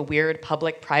because of a weird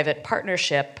public-private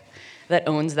partnership that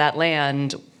owns that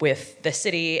land with the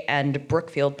city and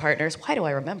Brookfield Partners. Why do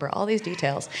I remember all these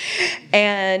details?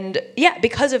 And yeah,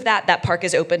 because of that, that park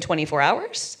is open 24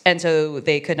 hours, and so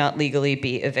they could not legally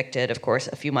be evicted. Of course,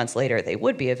 a few months later, they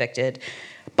would be evicted.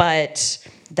 But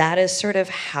that is sort of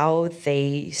how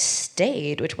they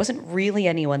stayed, which wasn't really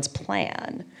anyone's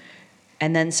plan.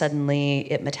 And then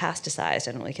suddenly it metastasized,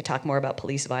 and we could talk more about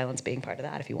police violence being part of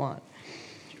that if you want.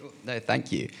 No,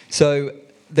 thank you. So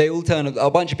they all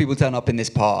a bunch of people turn up in this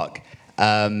park.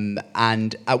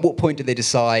 And at what point did they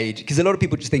decide, because a lot of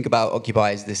people just think about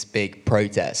Occupy as this big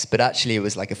protest, but actually it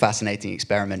was like a fascinating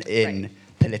experiment in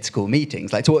political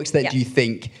meetings. Like, to what extent do you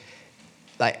think,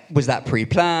 like, was that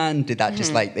pre-planned? Did that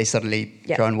just like they suddenly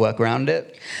try and work around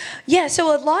it? Yeah,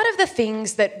 so a lot of the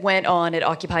things that went on at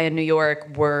Occupy in New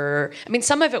York were, I mean,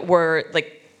 some of it were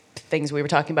like things we were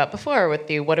talking about before with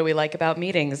the what do we like about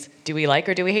meetings? Do we like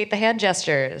or do we hate the hand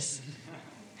gestures?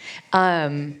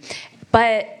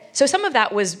 But so some of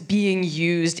that was being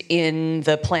used in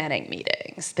the planning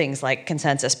meetings, things like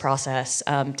consensus process.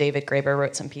 David Graeber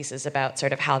wrote some pieces about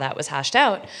sort of how that was hashed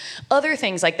out. Other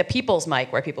things like the People's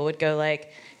Mic, where people would go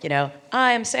like, you know,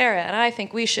 I'm Sarah and I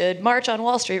think we should march on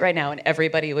Wall Street right now, and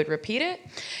everybody would repeat it,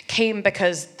 came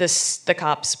because the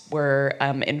cops were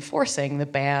enforcing the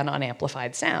ban on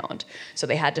amplified sound. So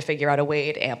they had to figure out a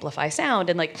way to amplify sound,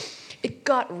 and like, it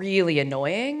got really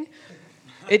annoying.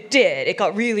 It did. It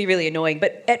got really, really annoying.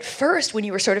 But at first, when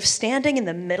you were sort of standing in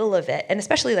the middle of it, and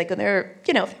especially like when there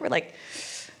were like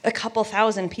a couple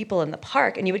thousand people in the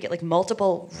park, and you would get like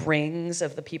multiple rings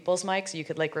of the People's Mic, so you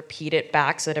could like repeat it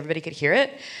back so that everybody could hear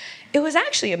it. It was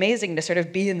actually amazing to sort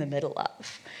of be in the middle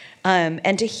of,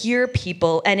 and to hear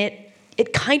people, and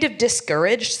it kind of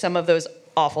discouraged some of those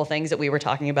awful things that we were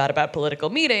talking about political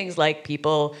meetings, like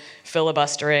people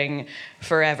filibustering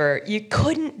forever. You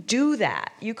couldn't do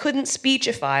that. You couldn't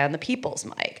speechify on the People's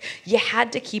Mic. You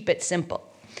had to keep it simple.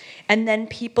 And then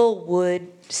people would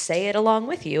say it along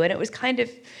with you. And it was kind of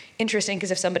interesting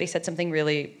because if somebody said something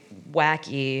really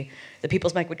wacky, the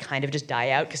People's Mic would kind of just die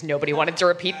out because nobody wanted to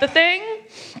repeat the thing.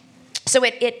 So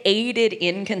it aided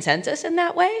in consensus in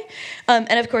that way.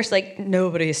 And of course, like,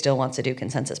 nobody still wants to do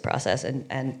consensus process.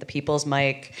 And the People's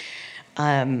Mic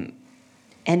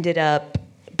ended up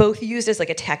both used as like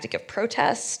a tactic of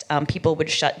protest. People would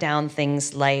shut down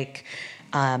things like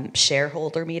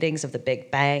shareholder meetings of the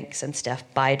big banks and stuff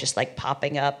by just like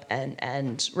popping up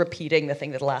and repeating the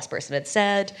thing that the last person had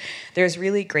said. There's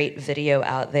really great video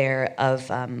out there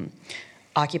of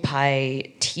Occupy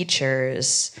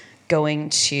teachers going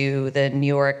to the New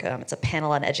York, it's a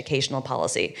panel on educational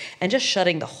policy, and just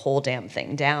shutting the whole damn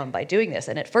thing down by doing this.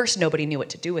 And at first, nobody knew what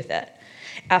to do with it.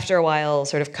 After a while,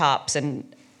 sort of cops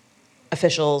and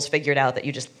officials figured out that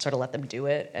you just sort of let them do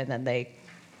it, and then they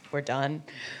were done.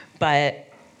 But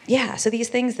yeah, so these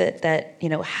things that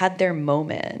had their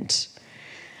moment,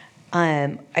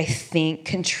 I think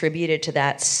contributed to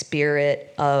that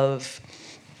spirit of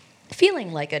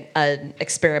feeling like an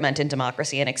experiment in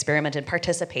democracy, an experiment in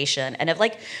participation, and of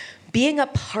like being a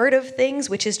part of things,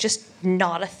 which is just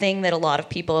not a thing that a lot of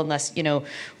people, unless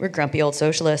we're grumpy old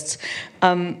socialists,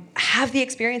 have the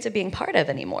experience of being part of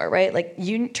anymore, right? Like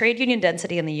trade union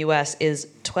density in the U.S. is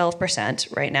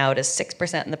 12% right now. It is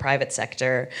 6% in the private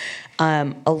sector.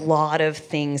 A lot of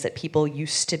things that people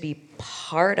used to be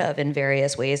part of in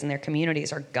various ways in their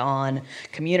communities are gone.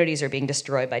 Communities are being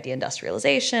destroyed by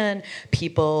deindustrialization.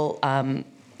 People,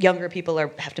 younger people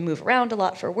have to move around a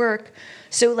lot for work.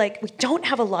 So like, we don't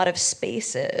have a lot of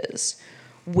spaces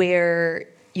where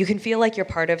you can feel like you're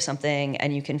part of something,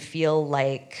 and you can feel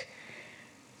like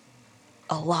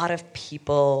a lot of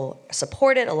people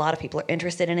support it, a lot of people are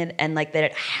interested in it, and like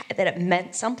that it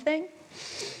meant something.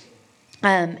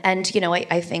 And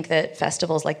I think that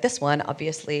festivals like this one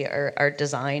obviously are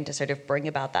designed to sort of bring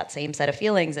about that same set of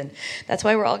feelings, and that's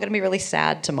why we're all going to be really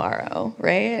sad tomorrow,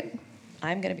 right?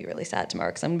 I'm going to be really sad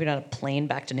tomorrow because I'm going to be on a plane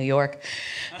back to New York.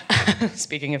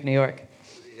 Speaking of New York.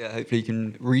 Yeah, hopefully you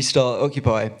can restart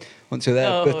Occupy once you're there.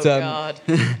 Oh, but God.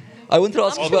 I wanted to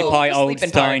ask as well. Occupy Sleep Old in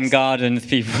Stein parks. Gardens,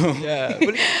 people. Yeah.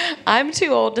 I'm too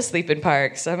old to sleep in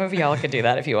parks. Some of y'all can do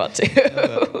that if you want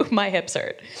to. My hips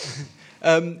hurt.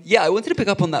 Yeah, I wanted to pick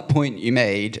up on that point you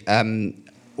made,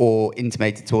 or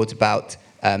intimated towards about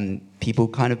people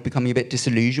kind of becoming a bit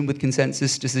disillusioned with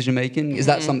consensus decision making. Is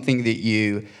that something that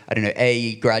you, I don't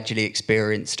know, gradually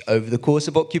experienced over the course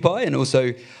of Occupy? And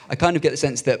also, I kind of get the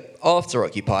sense that after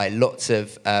Occupy, lots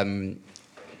of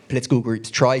political groups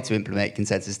try to implement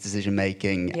consensus decision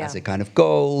making as a kind of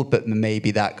goal, but maybe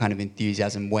that kind of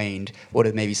enthusiasm waned. What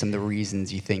are maybe some of the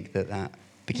reasons you think that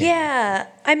became? Yeah,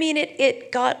 I mean,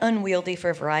 it got unwieldy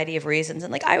for a variety of reasons.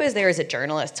 And like, I was there as a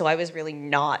journalist, so I was really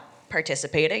not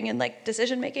participating in like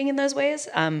decision making in those ways.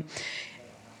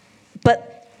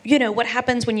 But you know, what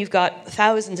happens when you've got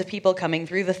thousands of people coming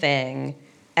through the thing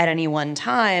at any one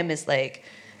time is like,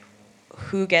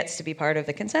 who gets to be part of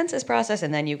the consensus process?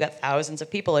 And then you've got thousands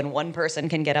of people, and one person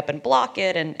can get up and block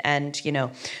it. And you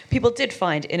know, people did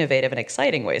find innovative and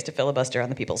exciting ways to filibuster on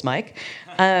the people's mic.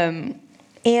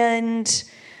 And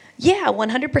yeah,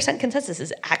 100% consensus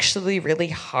is actually really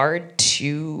hard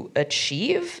to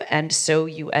achieve. And so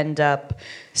you end up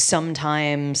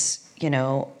sometimes, you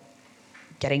know,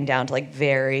 getting down to like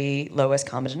very lowest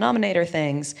common denominator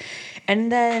things.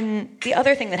 And then the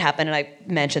other thing that happened, and I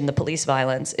mentioned the police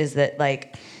violence, is that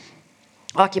like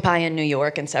Occupy in New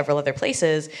York and several other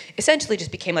places essentially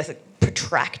just became like a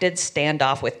protracted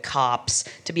standoff with cops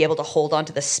to be able to hold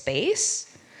onto the space.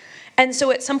 And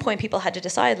so at some point people had to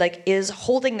decide, like, is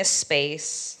holding the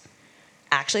space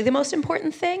actually the most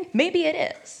important thing? Maybe it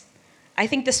is. I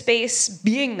think the space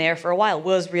being there for a while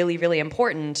was really, really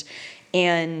important.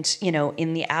 And, you know,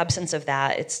 in the absence of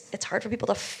that, it's hard for people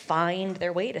to find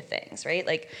their way to things, right?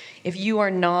 Like, if you are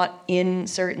not in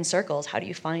certain circles, how do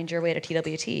you find your way to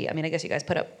TWT? I mean, I guess you guys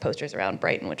put up posters around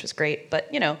Brighton, which was great,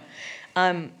 but, you know,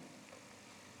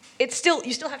 you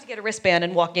still have to get a wristband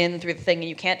and walk in through the thing, and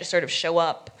you can't just sort of show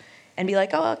up and be like,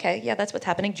 oh, okay, yeah, that's what's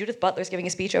happening. Judith Butler's giving a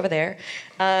speech over there.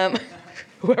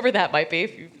 Whoever that might be,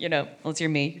 if you know, unless you're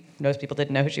me. Most people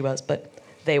didn't know who she was, but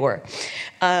they were.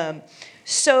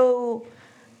 So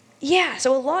a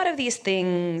lot of these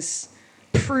things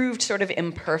proved sort of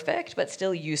imperfect, but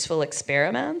still useful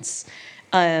experiments.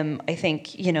 I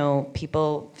think, you know,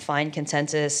 people find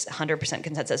consensus, 100%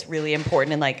 consensus, really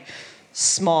important in like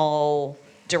small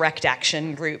direct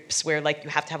action groups where like you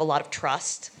have to have a lot of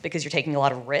trust because you're taking a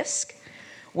lot of risk.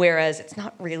 Whereas it's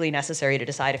not really necessary to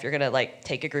decide if you're gonna like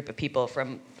take a group of people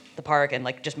from the park and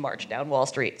like just march down Wall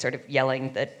Street, sort of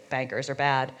yelling that bankers are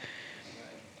bad.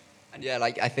 And yeah,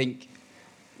 like I think,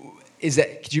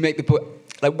 could you make the point,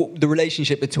 like what, the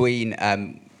relationship between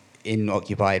in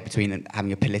Occupy between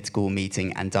having a political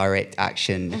meeting and direct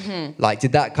action, like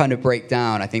did that kind of break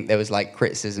down? I think there was like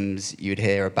criticisms you'd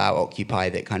hear about Occupy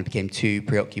that kind of became too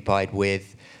preoccupied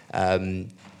with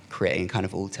creating kind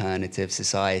of alternative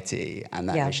society, and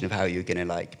that vision of how you're going to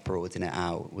like broaden it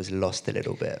out was lost a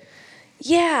little bit.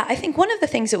 Yeah, I think one of the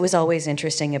things that was always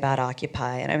interesting about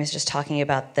Occupy, and I was just talking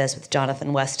about this with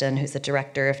Jonathan Weston, who's the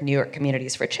director of New York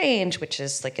Communities for Change, which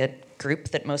is like a group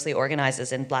that mostly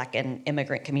organizes in Black and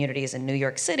immigrant communities in New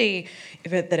York City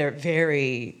that are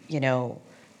very, you know,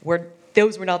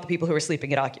 those were not the people who were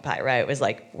sleeping at Occupy, right? It was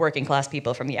like working class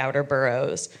people from the outer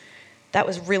boroughs. That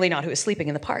was really not who was sleeping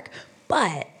in the park.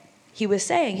 But he was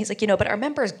saying, he's like, you know, but our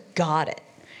members got it.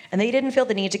 And they didn't feel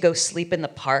the need to go sleep in the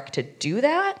park to do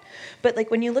that. But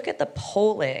like when you look at the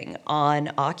polling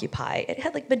on Occupy, it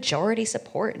had like majority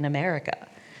support in America.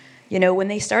 You know, when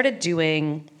they started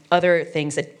doing other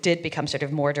things that did become sort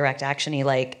of more direct action-y,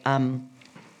 like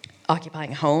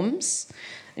occupying homes,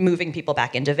 moving people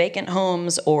back into vacant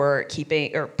homes, or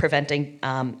preventing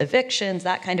evictions,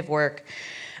 that kind of work.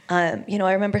 You know,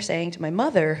 I remember saying to my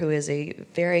mother, who is a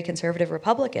very conservative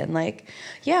Republican, like,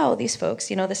 yeah, well, these folks,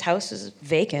 you know, this house is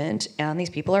vacant and these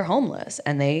people are homeless.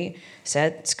 And they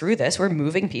said, screw this, we're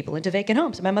moving people into vacant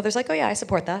homes. And my mother's like, oh yeah, I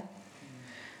support that.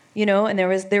 You know, and there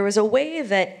was a way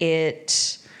that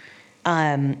it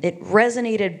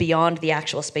resonated beyond the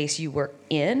actual space you were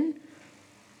in,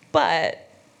 but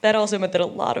that also meant that a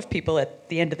lot of people at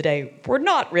the end of the day were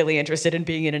not really interested in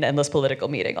being in an endless political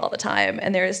meeting all the time.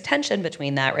 And there is tension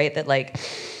between that, right? That like,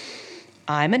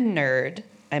 I'm a nerd.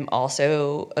 I'm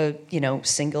also a, you know,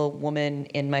 single woman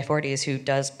in my 40s who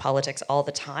does politics all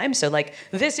the time. So like,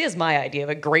 this is my idea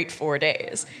of a great 4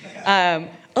 days. A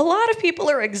lot of people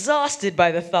are exhausted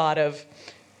by the thought of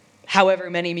however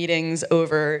many meetings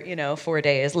over, 4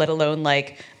 days, let alone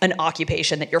like an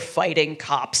occupation that you're fighting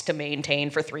cops to maintain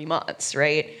for 3 months,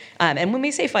 right? And when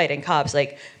we say fighting cops,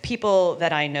 like people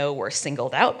that I know were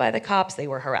singled out by the cops, they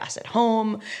were harassed at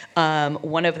home.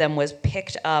 One of them was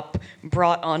picked up,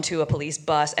 brought onto a police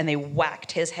bus, and they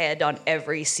whacked his head on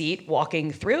every seat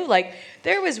walking through. Like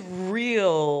there was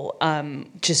real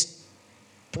just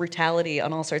brutality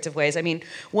on all sorts of ways. I mean,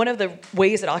 one of the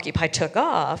ways that Occupy took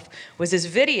off was this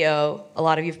video, a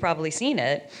lot of you've probably seen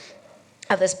it,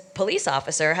 of this police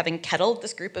officer having kettled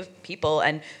this group of people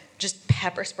and just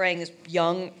pepper spraying this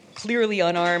young, clearly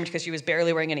unarmed, because she was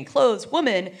barely wearing any clothes,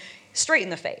 woman straight in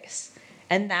the face.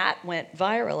 And that went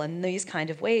viral in these kind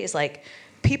of ways. Like,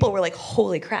 people were like,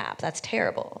 holy crap, that's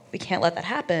terrible. We can't let that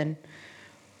happen.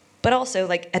 But also,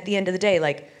 like, at the end of the day,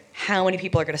 like, how many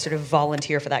people are going to sort of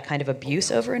volunteer for that kind of abuse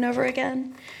over and over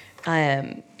again?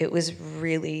 It was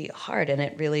really hard, and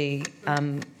it really,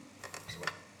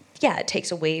 it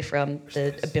takes away from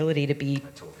the ability to be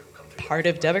part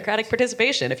of democratic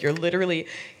participation if you're literally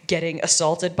getting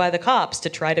assaulted by the cops to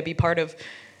try to be part of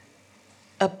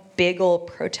a big old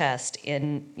protest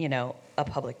in, a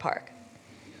public park.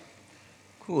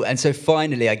 Cool. And so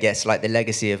finally, I guess, like the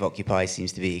legacy of Occupy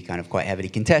seems to be kind of quite heavily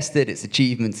contested. Its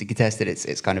achievements are contested.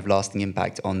 Its kind of lasting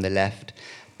impact on the left.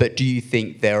 But do you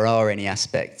think there are any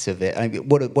aspects of it? I mean,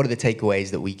 what are the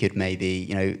takeaways that we could maybe,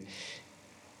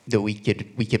 that we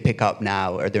could pick up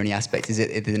now? Are there any aspects? Is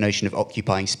it the notion of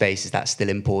occupying space? Is that still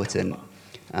important?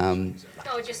 No,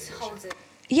 it just holds it.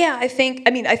 Yeah, I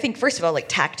think first of all, like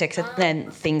tactics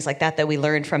and things like that we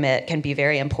learned from it can be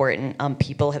very important.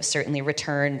 People have certainly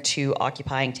returned to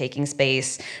occupying, taking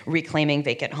space, reclaiming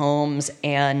vacant homes,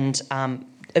 and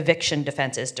eviction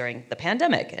defenses during the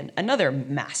pandemic and another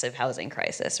massive housing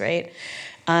crisis, right?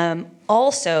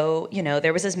 Also,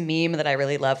 there was this meme that I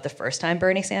really loved the first time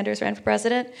Bernie Sanders ran for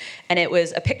president, and it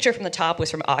was a picture from the top was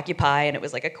from Occupy, and it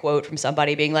was like a quote from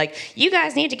somebody being like, "You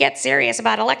guys need to get serious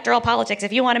about electoral politics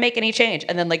if you want to make any change."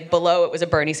 And then like below it was a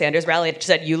Bernie Sanders rally, and it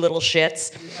said, "You little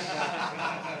shits."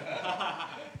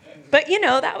 But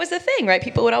that was the thing, right?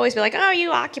 People would always be like, "Oh,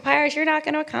 you occupiers, you're not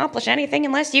going to accomplish anything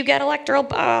unless you get electoral."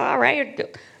 All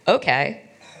right, okay.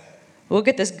 We'll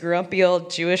get this grumpy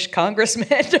old Jewish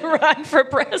congressman to run for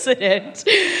president.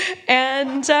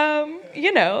 And, Zephyr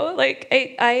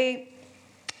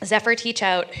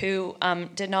Teachout, who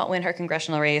did not win her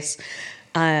congressional race,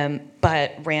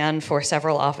 but ran for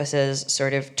several offices,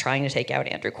 sort of trying to take out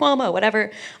Andrew Cuomo,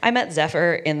 whatever. I met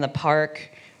Zephyr in the park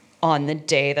on the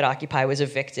day that Occupy was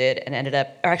evicted and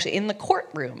actually in the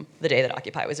courtroom the day that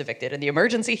Occupy was evicted in the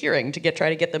emergency hearing to try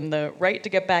to get them the right to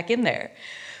get back in there.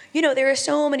 There are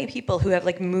so many people who have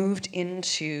moved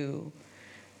into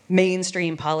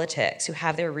mainstream politics who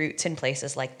have their roots in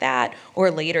places like that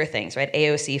or later things, right?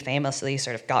 AOC famously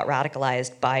sort of got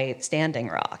radicalized by Standing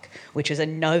Rock, which is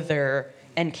another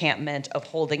encampment of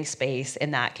holding space,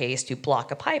 in that case, to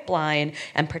block a pipeline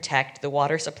and protect the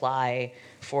water supply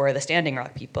for the Standing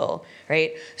Rock people,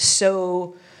 right?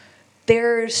 So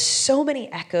there's so many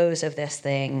echoes of this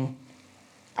thing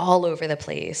all over the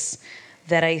place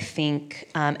that I think,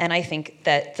 and I think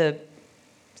that the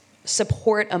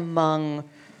support among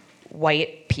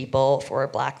white people for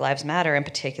Black Lives Matter, and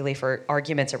particularly for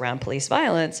arguments around police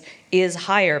violence, is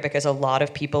higher because a lot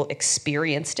of people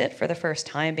experienced it for the first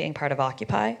time being part of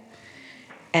Occupy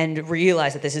and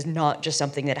realize that this is not just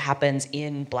something that happens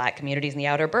in Black communities in the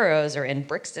outer boroughs or in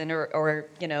Brixton or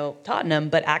Tottenham,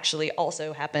 but actually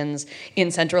also happens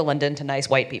in central London to nice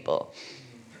white people.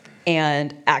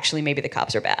 And actually maybe the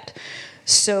cops are bad.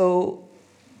 So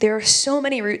there are so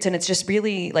many roots, and it's just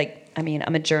really I'm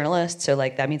a journalist, so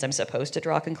that means I'm supposed to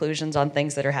draw conclusions on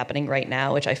things that are happening right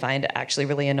now, which I find actually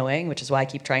really annoying, which is why I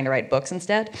keep trying to write books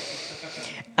instead.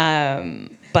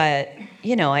 But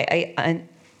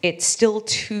it's still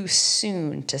too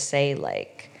soon to say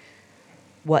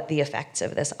what the effects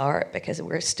of this are, because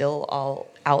we're still all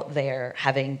out there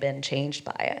having been changed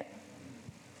by it.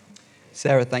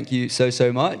 Sarah, thank you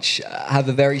so much. Have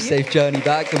a very safe journey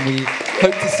back, and we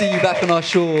hope to see you back on our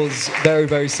shores very,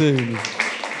 very soon.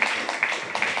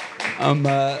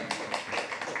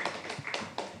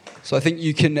 So I think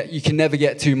you can never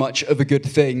get too much of a good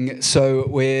thing. So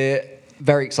we're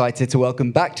very excited to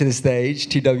welcome back to the stage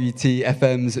TWT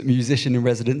FM's musician in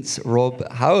residence, Rob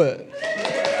Howard.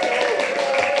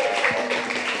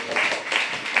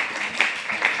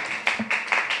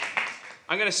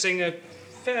 I'm going to sing a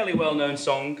fairly well-known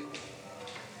song,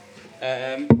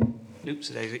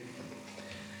 Oopsie-daisy,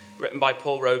 written by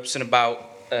Paul Robeson about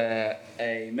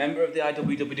a member of the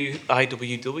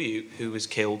IWW who was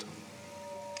killed.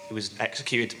 He was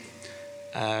executed,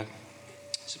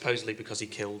 supposedly because he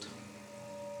killed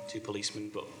 2 policemen,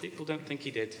 but people don't think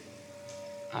he did.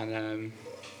 And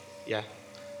yeah,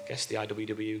 I guess the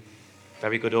IWW,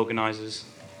 very good organisers.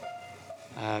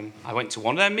 I went to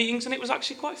one of their meetings and it was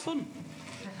actually quite fun.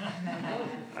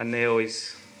 And they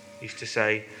always used to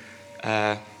say,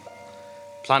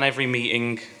 plan every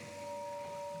meeting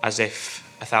as if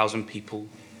 1,000 people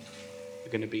are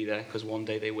going to be there, because one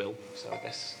day they will. So I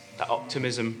guess that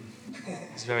optimism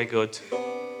is very good.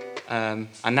 And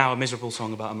now a miserable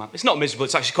song about a man. It's not miserable,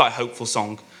 it's actually quite a hopeful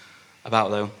song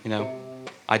about, though, you know,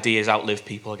 ideas outlive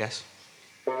people, I guess.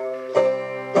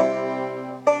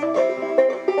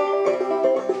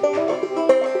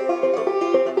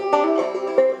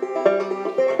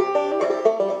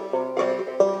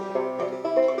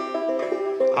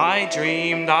 I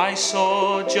dreamed I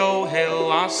saw Joe Hill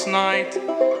last night,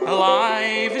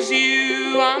 alive as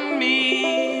you and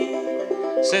me.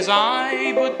 Says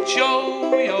I, but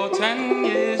Joe, you're 10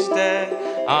 years dead.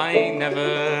 I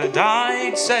never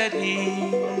died, said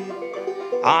he.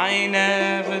 I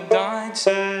never died,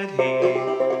 said he.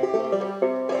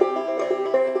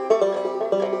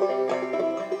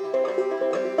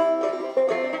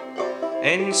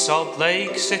 In Salt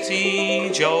Lake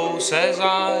City, Joe, says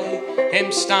I,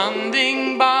 him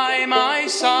standing by my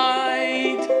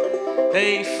side.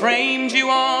 They framed you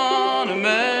on a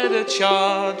murder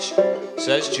charge.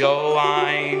 Says Joe,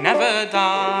 I never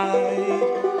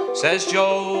died. Says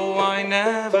Joe, I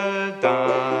never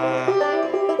died.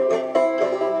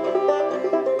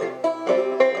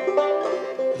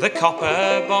 The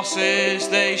copper bosses,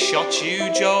 they shot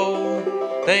you, Joe.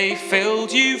 They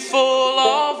filled you full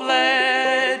of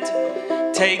lead.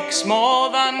 Takes more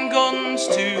than guns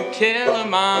to kill a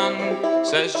man.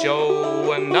 Says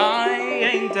Joe, and I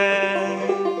ain't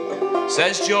dead.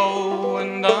 Says Joe,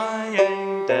 and I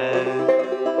ain't dead.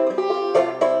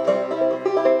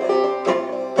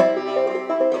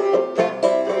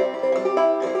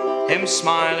 Him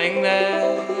smiling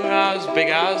there, as big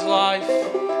as life,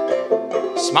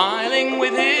 smiling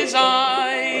with his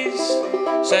eyes.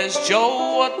 Says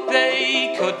Joe, what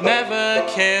they could never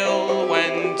kill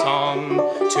went on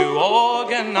to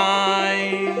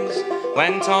organise,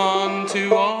 went on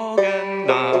to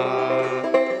organise.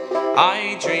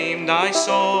 I dreamed I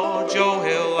saw Joe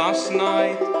Hill last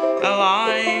night,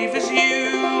 alive as you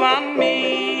and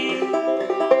me.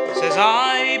 Says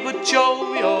I, but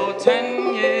Joe, you're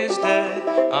 10 years dead.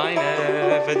 I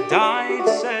never died,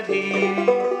 said he.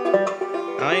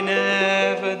 I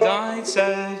never died,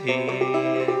 said he.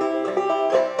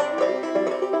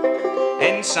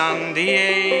 In San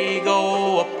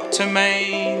Diego, up to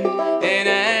Maine, in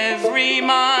every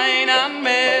mine and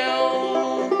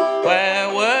mill, where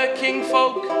working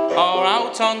folk are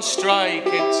out on strike,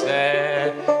 it's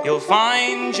there you'll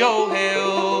find Joe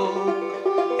Hill.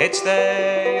 It's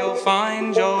there you'll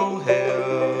find Joe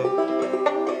Hill.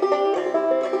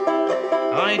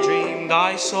 I dreamed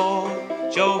I saw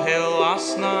Joe Hill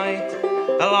last night,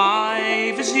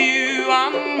 alive as you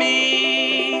and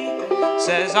me.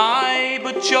 Says I,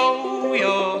 but Joe,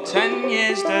 you're 10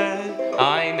 years dead.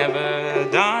 I never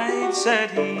died, said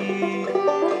he.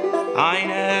 I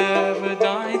never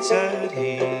died, said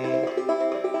he.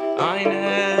 I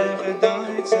never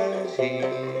died, said he.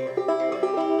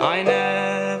 I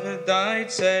never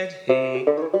died, said he.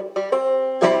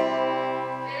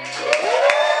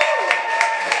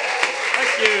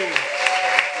 Thank you.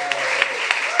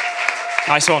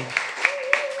 Nice one.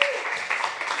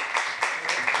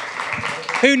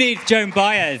 Who needs Joan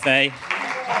Baez, eh?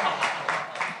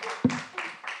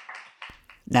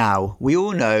 Now, we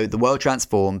all know the World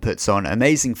Transform puts on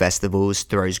amazing festivals,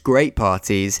 throws great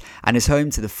parties, and is home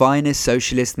to the finest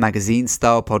socialist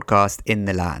magazine-style podcast in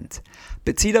the land.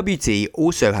 But TWT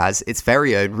also has its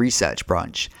very own research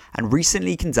branch, and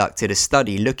recently conducted a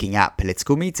study looking at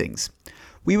political meetings.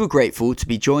 We were grateful to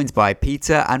be joined by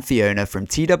Peter and Fiona from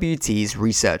TWT's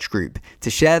research group to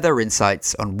share their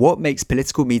insights on what makes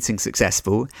political meetings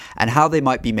successful and how they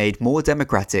might be made more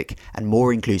democratic and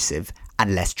more inclusive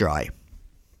and less dry.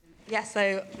 Yeah,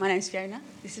 so my name's Fiona,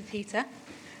 this is Peter.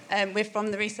 We're from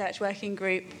the research working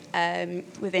group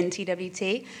within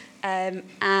TWT.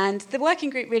 And the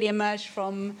working group really emerged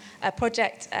from a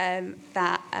project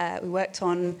that we worked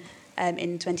on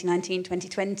in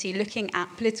 2019-2020, looking at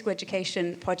political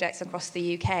education projects across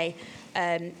the UK.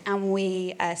 And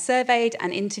we surveyed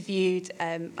and interviewed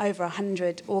over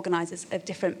 100 organisers of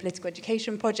different political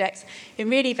education projects in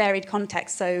really varied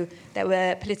contexts. So there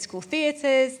were political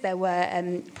theatres, there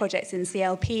were projects in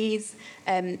CLPs,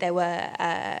 there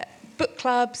were book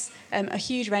clubs, a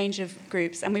huge range of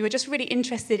groups. And we were just really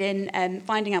interested in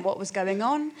finding out what was going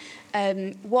on,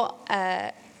 what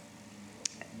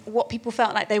what people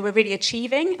felt like they were really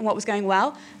achieving and what was going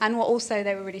well, and what also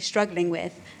they were really struggling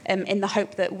with, in the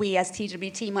hope that we as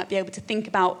TWT might be able to think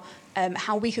about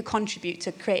how we could contribute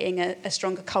to creating a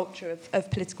stronger culture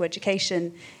of political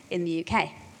education in the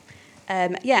UK.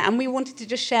 And we wanted to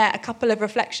just share a couple of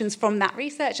reflections from that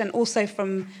research and also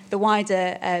from the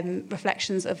wider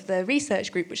reflections of the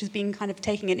research group, which has been kind of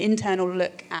taking an internal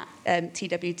look at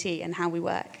TWT and how we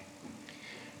work.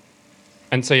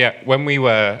 And so, when we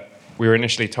were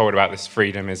initially told about this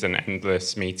freedom is an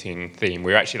endless meeting theme,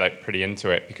 we were actually pretty into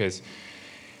it because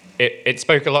it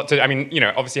spoke a lot to,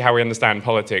 obviously how we understand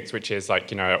politics, which is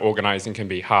organizing can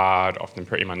be hard, often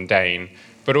pretty mundane,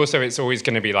 but also it's always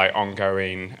going to be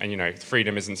ongoing, and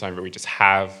freedom isn't something that we just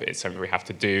have, it's something we have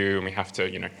to do, and we have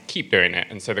to keep doing it.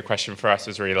 And so the question for us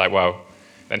was really well,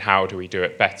 then how do we do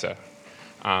it better?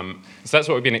 So that's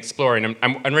what we've been exploring,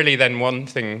 and really then one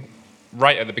thing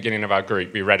right at the beginning of our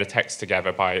group, we read a text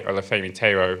together by Olufemi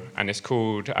Taiwo, and it's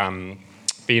called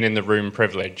Being in the Room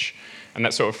Privilege. And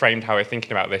that sort of framed how we're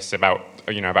thinking about this, about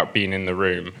being in the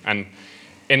room. And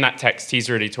in that text, he's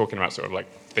really talking about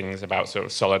things about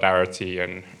solidarity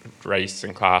and race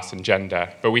and class and gender.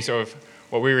 But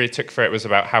what we really took for it was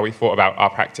about how we thought about our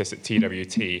practice at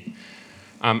TWT.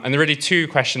 And the really two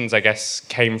questions, I guess,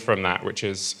 came from that, which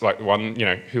is one,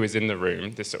 who is in the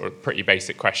room? This sort of pretty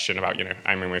basic question about,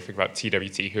 when we think about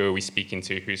TWT, who are we speaking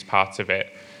to? Who's part of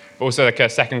it? But also a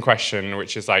second question,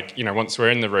 which is once we're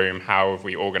in the room, how have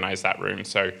we organized that room?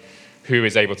 So who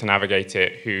is able to navigate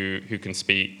it? Who can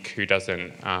speak? Who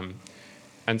doesn't?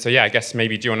 And so, I guess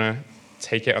maybe do you want to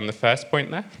take it on the first point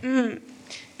there?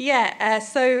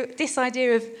 So this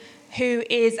idea of who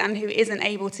is and who isn't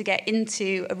able to get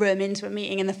into a room, into a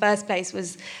meeting in the first place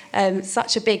was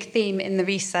such a big theme in the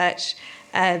research.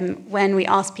 When we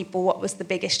asked people what was the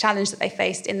biggest challenge that they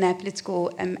faced in their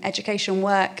political education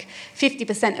work,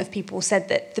 50% of people said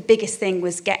that the biggest thing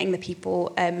was getting the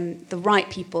people, the right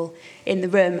people in the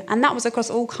room. And that was across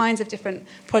all kinds of different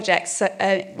projects,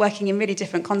 working in really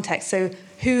different contexts. So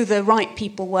who the right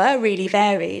people were really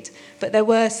varied, but there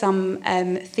were some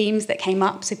themes that came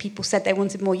up. So people said they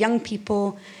wanted more young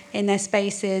people in their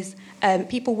spaces.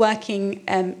 People working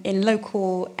in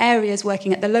local areas,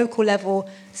 working at the local level,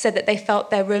 said that they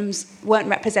felt their rooms weren't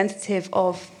representative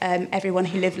of everyone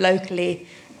who lived locally.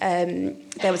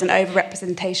 There was an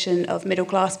overrepresentation of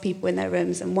middle-class people in their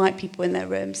rooms and white people in their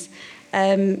rooms.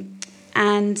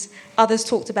 And others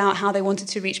talked about how they wanted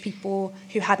to reach people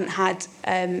who hadn't had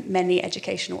many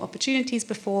educational opportunities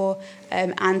before,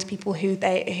 and people who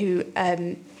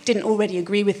didn't already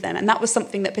agree with them. And that was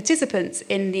something that participants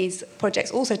in these projects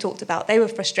also talked about. They were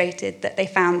frustrated that they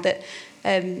found that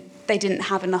they didn't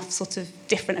have enough sort of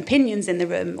different opinions in the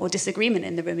room, or disagreement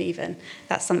in the room even.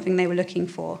 That's something they were looking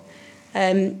for.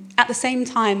 At the same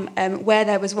time, where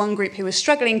there was one group who was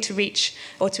struggling to reach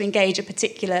or to engage a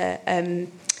particular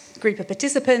group of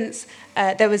participants,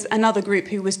 there was another group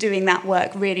who was doing that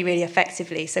work really, really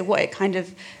effectively. So what it kind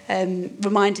of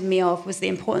reminded me of was the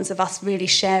importance of us really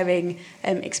sharing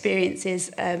experiences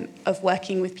of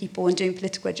working with people and doing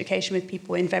political education with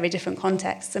people in very different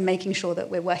contexts, and making sure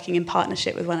that we're working in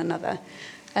partnership with one another.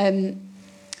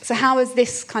 So how has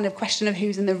this kind of question of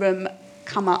who's in the room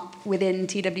come up within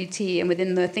TWT and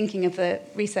within the thinking of the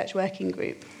research working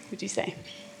group, would you say?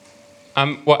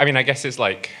 I guess it's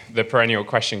the perennial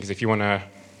question, because if you want to,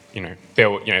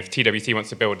 build, if TWT wants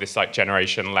to build this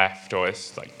generation left, or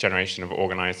this generation of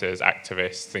organizers,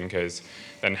 activists, thinkers,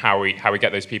 then how we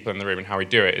get those people in the room and how we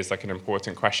do it is an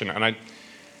important question. And I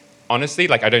honestly,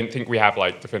 I don't think we have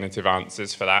definitive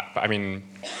answers for that. But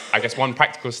I guess one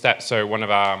practical step. So one of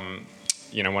our,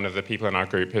 one of the people in our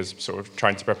group is sort of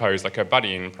trying to propose a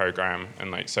buddying program,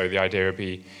 and so the idea would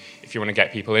be, if you want to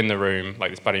get people in the room,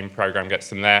 this buddying program gets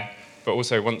them there. But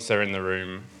also, once they're in the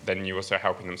room, then you're also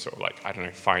helping them sort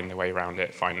of find their way around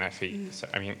it, find their feet. So,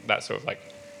 that's sort of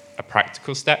a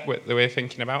practical step that we're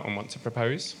thinking about and want to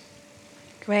propose.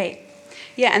 Great.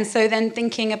 Yeah, and so then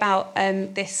thinking about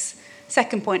this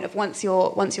second point of once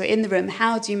you're in the room,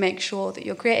 how do you make sure that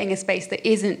you're creating a space that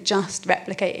isn't just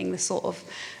replicating the sort of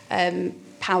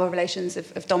power relations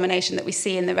of domination that we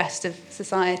see in the rest of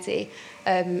society?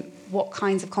 What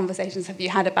kinds of conversations have you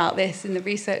had about this in the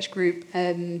research group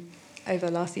over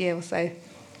the last year or so?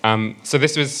 So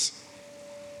this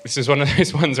was one of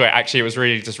those ones where actually it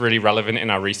was really relevant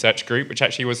in our research group, which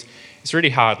actually it's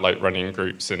really hard running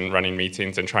groups and running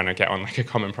meetings and trying to get on a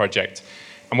common project.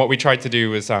 And what we tried to do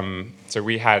was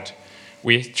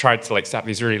we tried to set up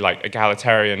these really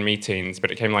egalitarian meetings,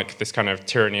 but it came this kind of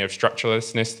tyranny of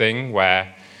structurelessness thing,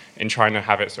 where in trying to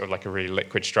have it sort of a really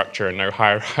liquid structure and no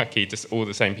hierarchy, just all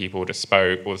the same people just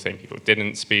spoke, all the same people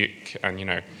didn't speak, and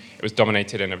it it was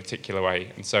dominated in a particular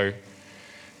way. And so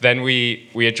then we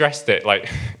addressed it, like,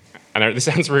 I know this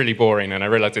sounds really boring, and I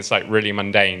realize it's like really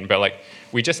mundane, but like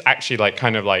we just actually like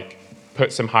kind of like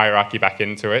put some hierarchy back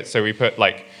into it. So we put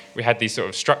like, we had these sort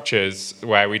of structures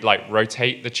where we'd like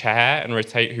rotate the chair and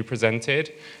rotate who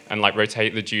presented and like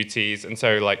rotate the duties. And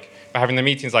so like by having the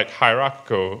meetings like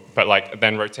hierarchical, but like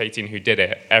then rotating who did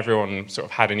it, everyone sort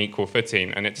of had an equal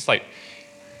footing. And it just like,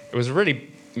 it was a really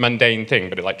mundane thing,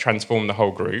 but it like transformed the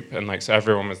whole group. And like, so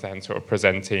everyone was then sort of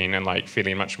presenting and like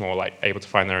feeling much more like able to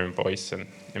find their own voice and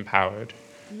empowered.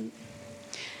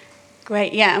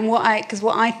 Great, yeah. And what I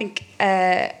think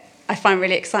I find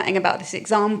really exciting about this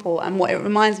example, and what it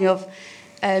reminds me of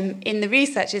in the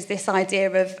research, is this idea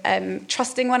of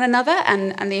trusting one another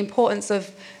and the importance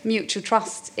of mutual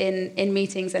trust in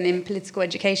meetings and in political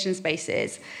education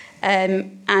spaces.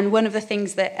 And one of the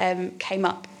things that came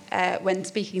up when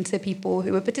speaking to people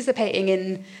who were participating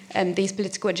in these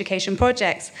political education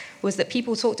projects was that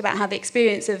people talked about how the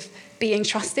experience of being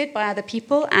trusted by other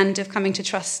people and of coming to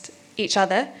trust each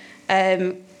other,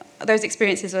 those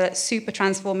experiences were super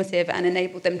transformative and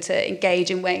enabled them to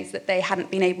engage in ways that they hadn't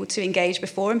been able to engage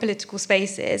before in political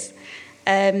spaces.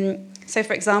 So,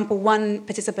 for example, one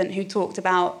participant who talked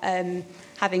about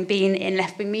having been in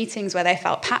left-wing meetings where they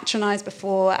felt patronised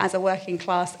before as a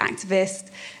working-class activist,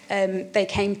 they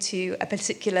came to a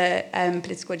particular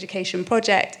political education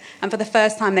project, and for the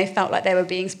first time they felt like they were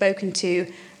being spoken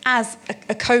to as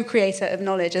a co-creator of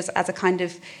knowledge, as a kind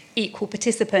of equal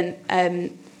participant.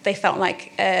 They felt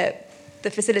like the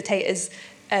facilitators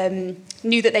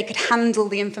knew that they could handle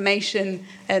the information,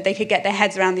 they could get their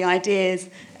heads around the ideas,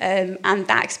 and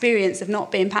that experience of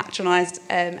not being patronised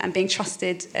and being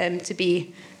trusted to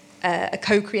be a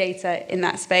co-creator in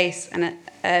that space, and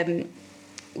it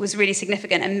was really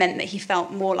significant and meant that he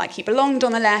felt more like he belonged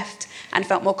on the left and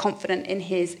felt more confident in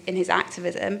his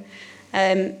activism.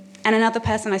 And another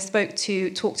person I spoke to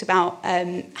talked about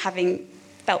having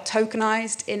felt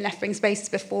tokenised in left-wing spaces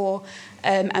before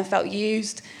and felt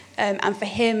used. And for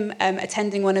him,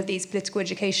 attending one of these political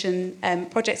education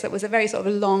projects that was a very sort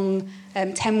of long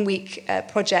 10-week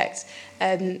project,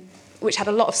 which had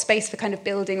a lot of space for kind of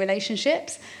building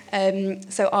relationships.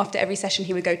 So after every session,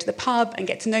 he would go to the pub and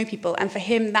get to know people. And for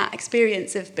him, that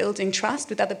experience of building trust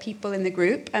with other people in the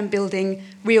group and building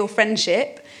real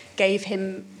friendship gave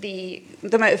him the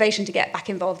motivation to get back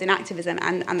involved in activism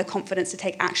and the confidence to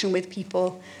take action with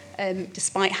people,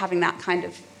 despite having that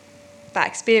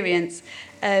experience.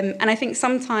 And I think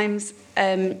sometimes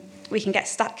we can get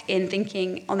stuck in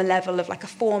thinking on the level of like a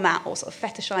format or sort of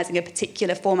fetishizing a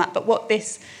particular format. But what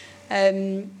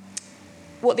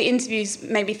the interviews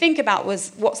made me think about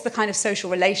was what's the kind of social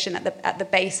relation at the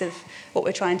base of what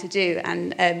we're trying to do,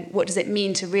 and what does it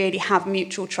mean to really have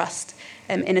mutual trust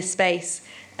in a space.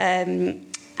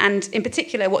 And in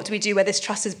particular, what do we do where this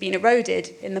trust has been eroded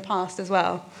in the past as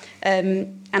well?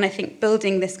 And I think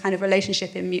building this kind of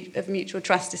relationship of mutual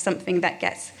trust is something that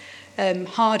gets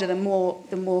harder the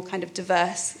more kind of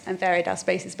diverse and varied our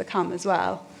spaces become as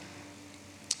well.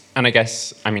 And I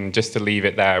guess, I mean, just to leave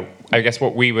it there, I guess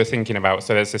what we were thinking about,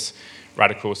 so there's this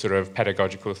radical sort of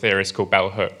pedagogical theorist called Bell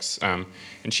Hooks, and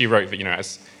she wrote that, you know,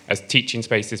 as teaching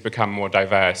spaces become more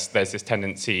diverse, there's this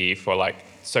tendency for like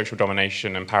social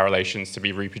domination and power relations to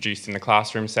be reproduced in the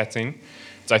classroom setting.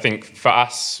 So I think for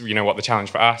us, you know, what the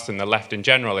challenge for us and the left in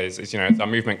general is, you know, as our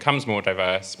movement becomes more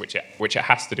diverse, which it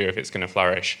has to do if it's going to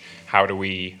flourish, how do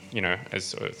we, you know, as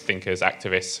sort of thinkers,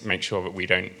 activists, make sure that we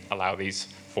don't allow these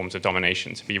forms of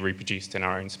domination to be reproduced in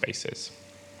our own spaces?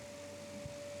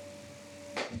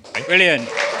 Brilliant.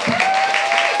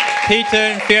 Peter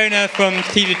and Fiona from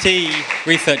TWT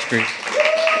Research Group.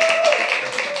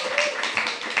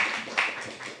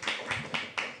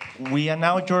 We are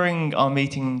now drawing our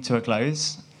meeting to a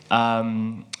close.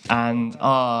 Thank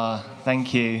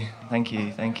you.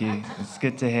 It's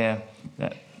good to hear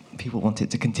that people want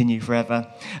it to continue forever.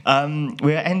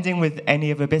 We're ending with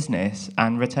any other business,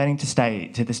 and returning to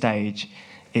the stage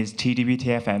is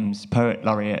TWT-FM's Poet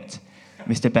Laureate,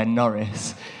 Mr. Ben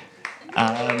Norris.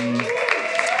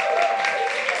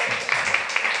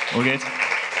 All good?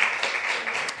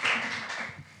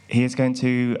 He is going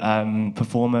to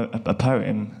perform a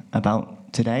poem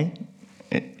about today.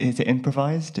 Is it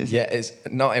improvised? It's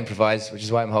not improvised, which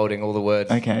is why I'm holding all the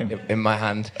words in my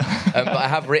hand. But I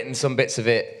have written some bits of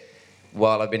it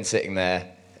while I've been sitting there,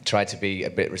 tried to be a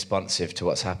bit responsive to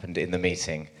what's happened in the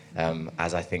meeting,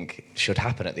 as I think should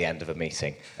happen at the end of a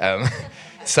meeting.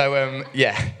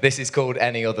 This is called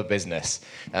Any Other Business.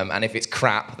 And if it's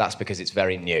crap, that's because it's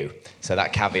very new. So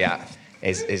that caveat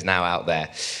is now out there.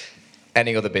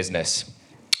 Any other business.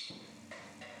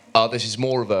 This is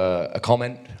more of a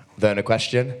comment Werner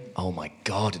question? Oh my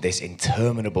God, this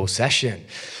interminable session.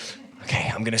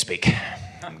 Okay, I'm gonna speak.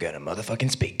 I'm gonna motherfucking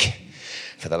speak.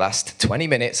 For the last 20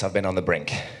 minutes, I've been on the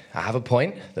brink. I have a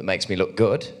point that makes me look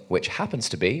good, which happens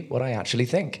to be what I actually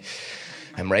think.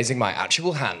 I'm raising my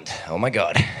actual hand. Oh my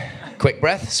God. Quick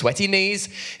breath, sweaty knees.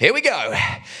 Here we go.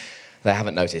 They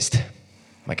haven't noticed.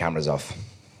 My camera's off.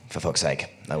 For fuck's sake,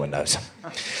 no one knows.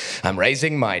 I'm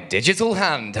raising my digital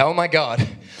hand. Oh my God.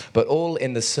 But all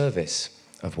in the service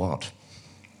of what?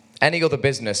 Any other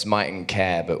business mightn't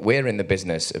care, but we're in the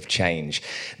business of change.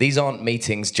 These aren't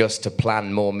meetings just to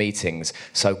plan more meetings.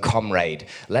 So, comrade,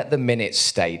 let the minutes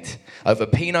state. Over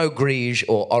Pinot Gris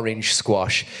or orange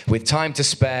squash, with time to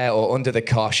spare or under the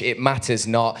cosh, it matters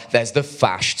not. There's the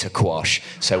fash to quash.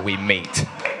 So we meet.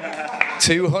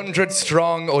 200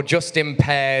 strong or just in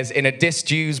pairs in a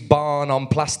disused barn on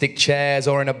plastic chairs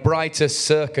or in a Brighton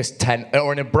circus tent.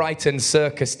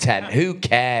 Who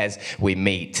cares? We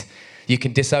meet. You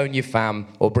can disown your fam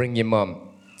or bring your mum.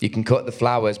 You can cut the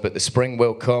flowers, but the spring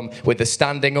will come with the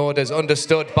standing orders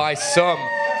understood by some.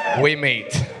 We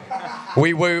meet.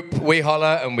 We whoop, we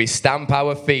holler, and we stamp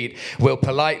our feet. We'll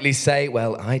politely say,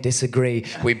 well, I disagree.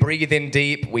 We breathe in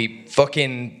deep, we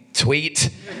fucking tweet.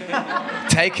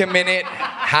 Take a minute,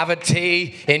 have a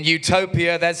tea. In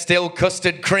utopia, there's still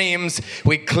custard creams.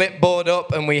 We clipboard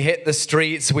up and we hit the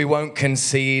streets. We won't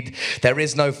concede. There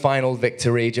is no final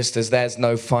victory, just as there's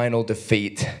no final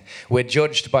defeat. We're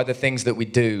judged by the things that we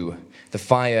do. The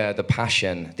fire, the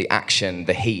passion, the action,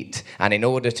 the heat. And in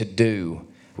order to do,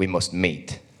 we must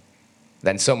meet.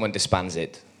 Then someone disbands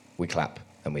it, we clap,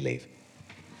 and we leave.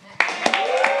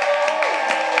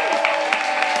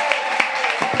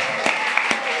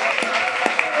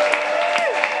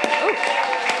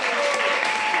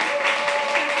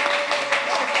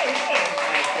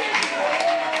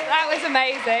 That was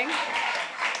amazing.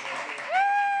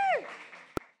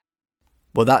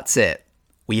 Well, that's it.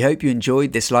 We hope you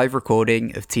enjoyed this live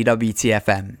recording of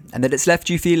TWTFM and that it's left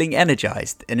you feeling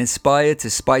energised and inspired to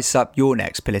spice up your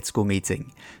next political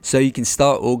meeting so you can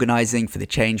start organising for the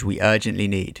change we urgently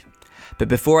need. But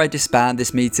before I disband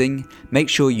this meeting, make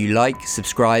sure you like,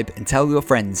 subscribe and tell your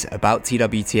friends about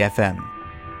TWTFM.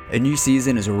 A new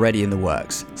season is already in the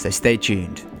works, so stay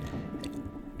tuned.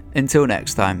 Until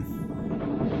next time.